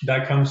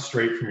that comes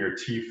straight from your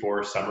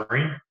T4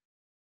 summary.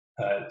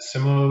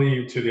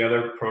 Similarly to the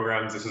other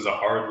programs, this is a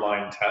hard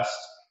line test.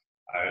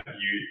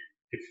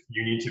 If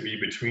you need to be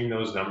between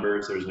those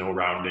numbers, there's no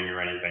rounding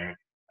or anything.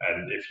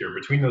 And if you're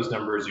between those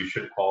numbers, you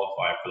should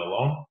qualify for the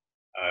loan.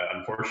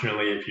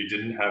 Unfortunately, if you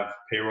didn't have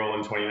payroll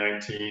in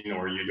 2019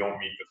 or you don't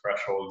meet the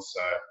thresholds,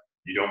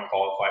 you don't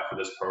qualify for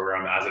this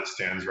program as it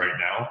stands right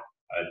now.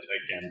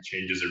 Again,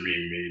 changes are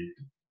being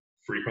made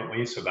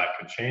frequently, so that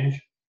could change.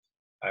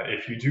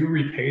 If you do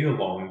repay the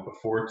loan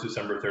before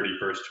December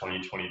 31st,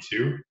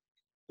 2022,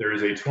 there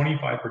is a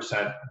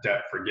 25%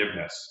 debt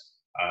forgiveness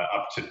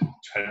up to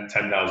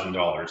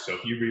 $10,000. So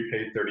if you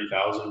repaid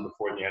 $30,000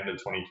 before the end of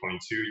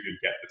 2022,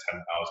 you'd get the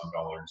 $10,000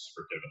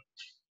 forgiven.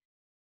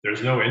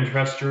 There's no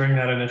interest during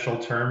that initial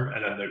term,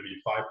 and then there'd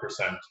be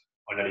 5%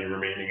 on any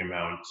remaining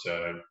amount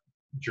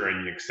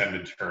during the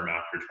extended term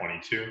after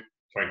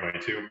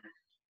 2022.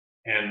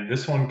 And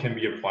this one can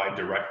be applied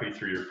directly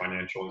through your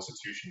financial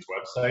institution's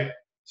website.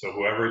 So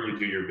whoever you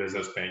do your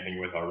business banking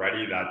with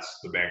already, that's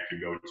the bank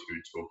you go to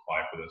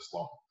apply for this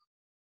loan.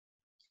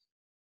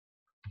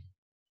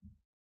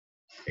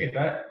 Okay,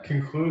 that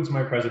concludes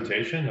my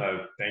presentation.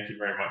 Thank you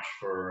very much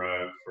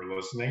for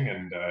listening.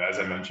 And as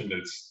I mentioned,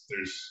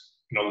 there's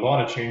been a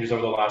lot of changes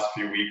over the last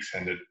few weeks,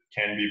 and it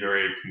can be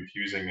very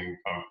confusing and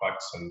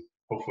complex. And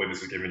hopefully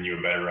this has given you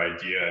a better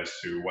idea as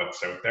to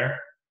what's out there.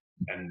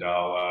 And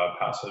I'll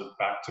pass it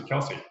back to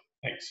Kelsey.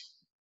 Thanks.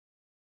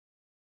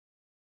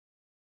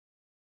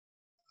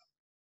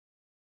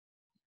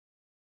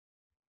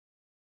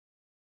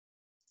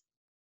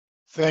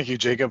 Thank you,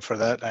 Jacob, for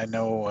that. I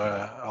know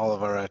all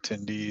of our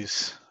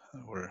attendees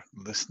were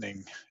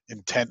listening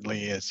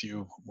intently as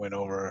you went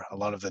over a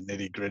lot of the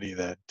nitty-gritty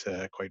that,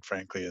 quite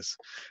frankly, is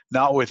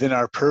not within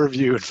our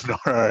purview nor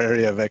our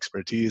area of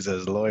expertise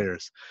as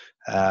lawyers.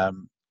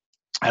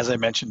 As I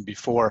mentioned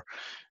before,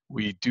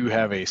 we do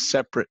have a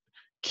separate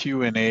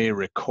Q&A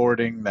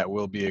recording that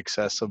will be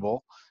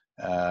accessible,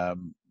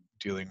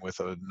 dealing with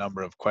a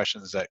number of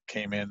questions that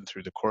came in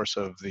through the course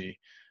of the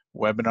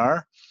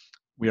webinar.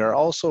 We are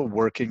also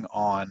working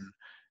on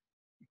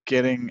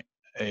getting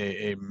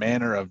a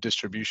manner of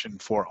distribution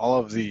for all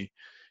of the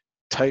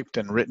typed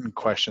and written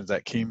questions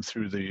that came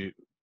through the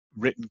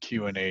written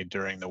Q&A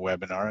during the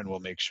webinar, and we'll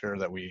make sure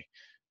that we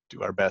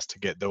do our best to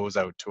get those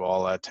out to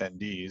all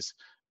attendees.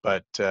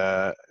 But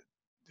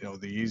you know,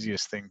 the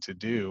easiest thing to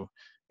do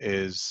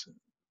is,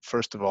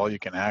 first of all, you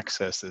can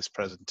access this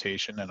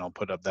presentation, and I'll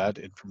put up that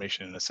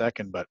information in a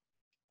second, but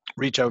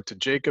reach out to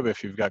Jacob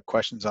if you've got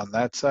questions on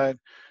that side.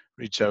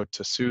 Reach out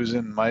to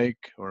Susan,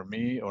 Mike, or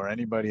me, or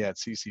anybody at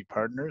CC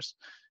Partners,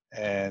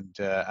 and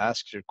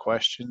ask your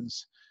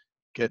questions.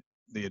 Get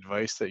the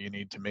advice that you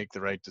need to make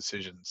the right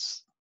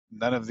decisions.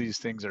 None of these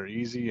things are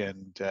easy,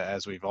 and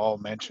as we've all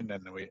mentioned,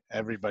 and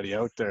everybody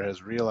out there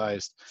has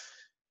realized,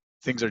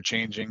 things are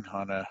changing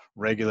on a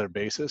regular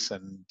basis,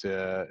 and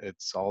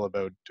it's all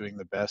about doing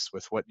the best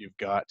with what you've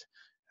got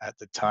at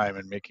the time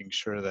and making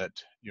sure that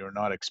you're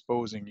not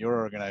exposing your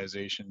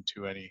organization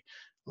to any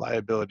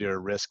liability or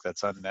risk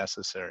that's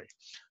unnecessary.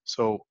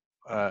 So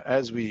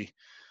as we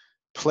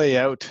play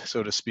out,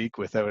 so to speak,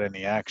 without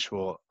any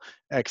actual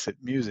exit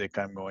music,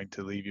 I'm going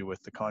to leave you with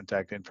the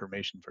contact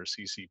information for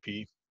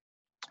CCP,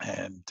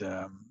 and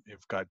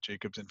you've got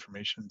Jacob's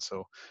information.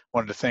 So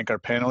wanted to thank our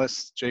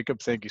panelists. Jacob,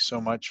 thank you so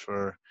much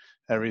for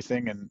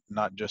everything, and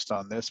not just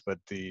on this, but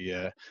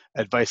the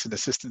advice and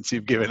assistance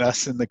you've given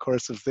us in the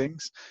course of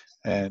things.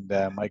 And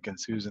Mike and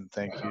Susan,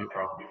 thank you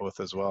both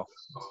as well.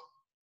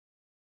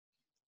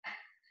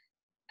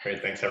 Great,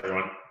 thanks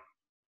everyone.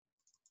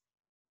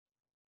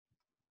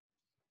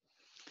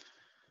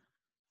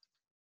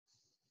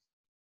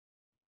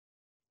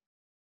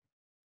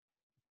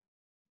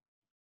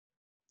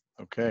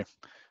 Okay,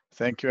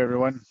 thank you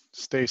everyone.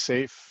 Stay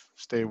safe,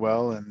 stay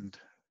well, and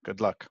good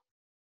luck.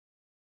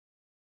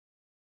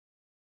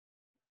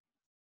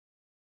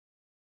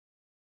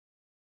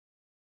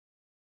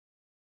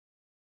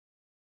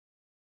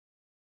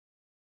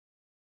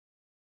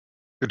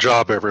 Good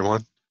job,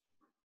 everyone.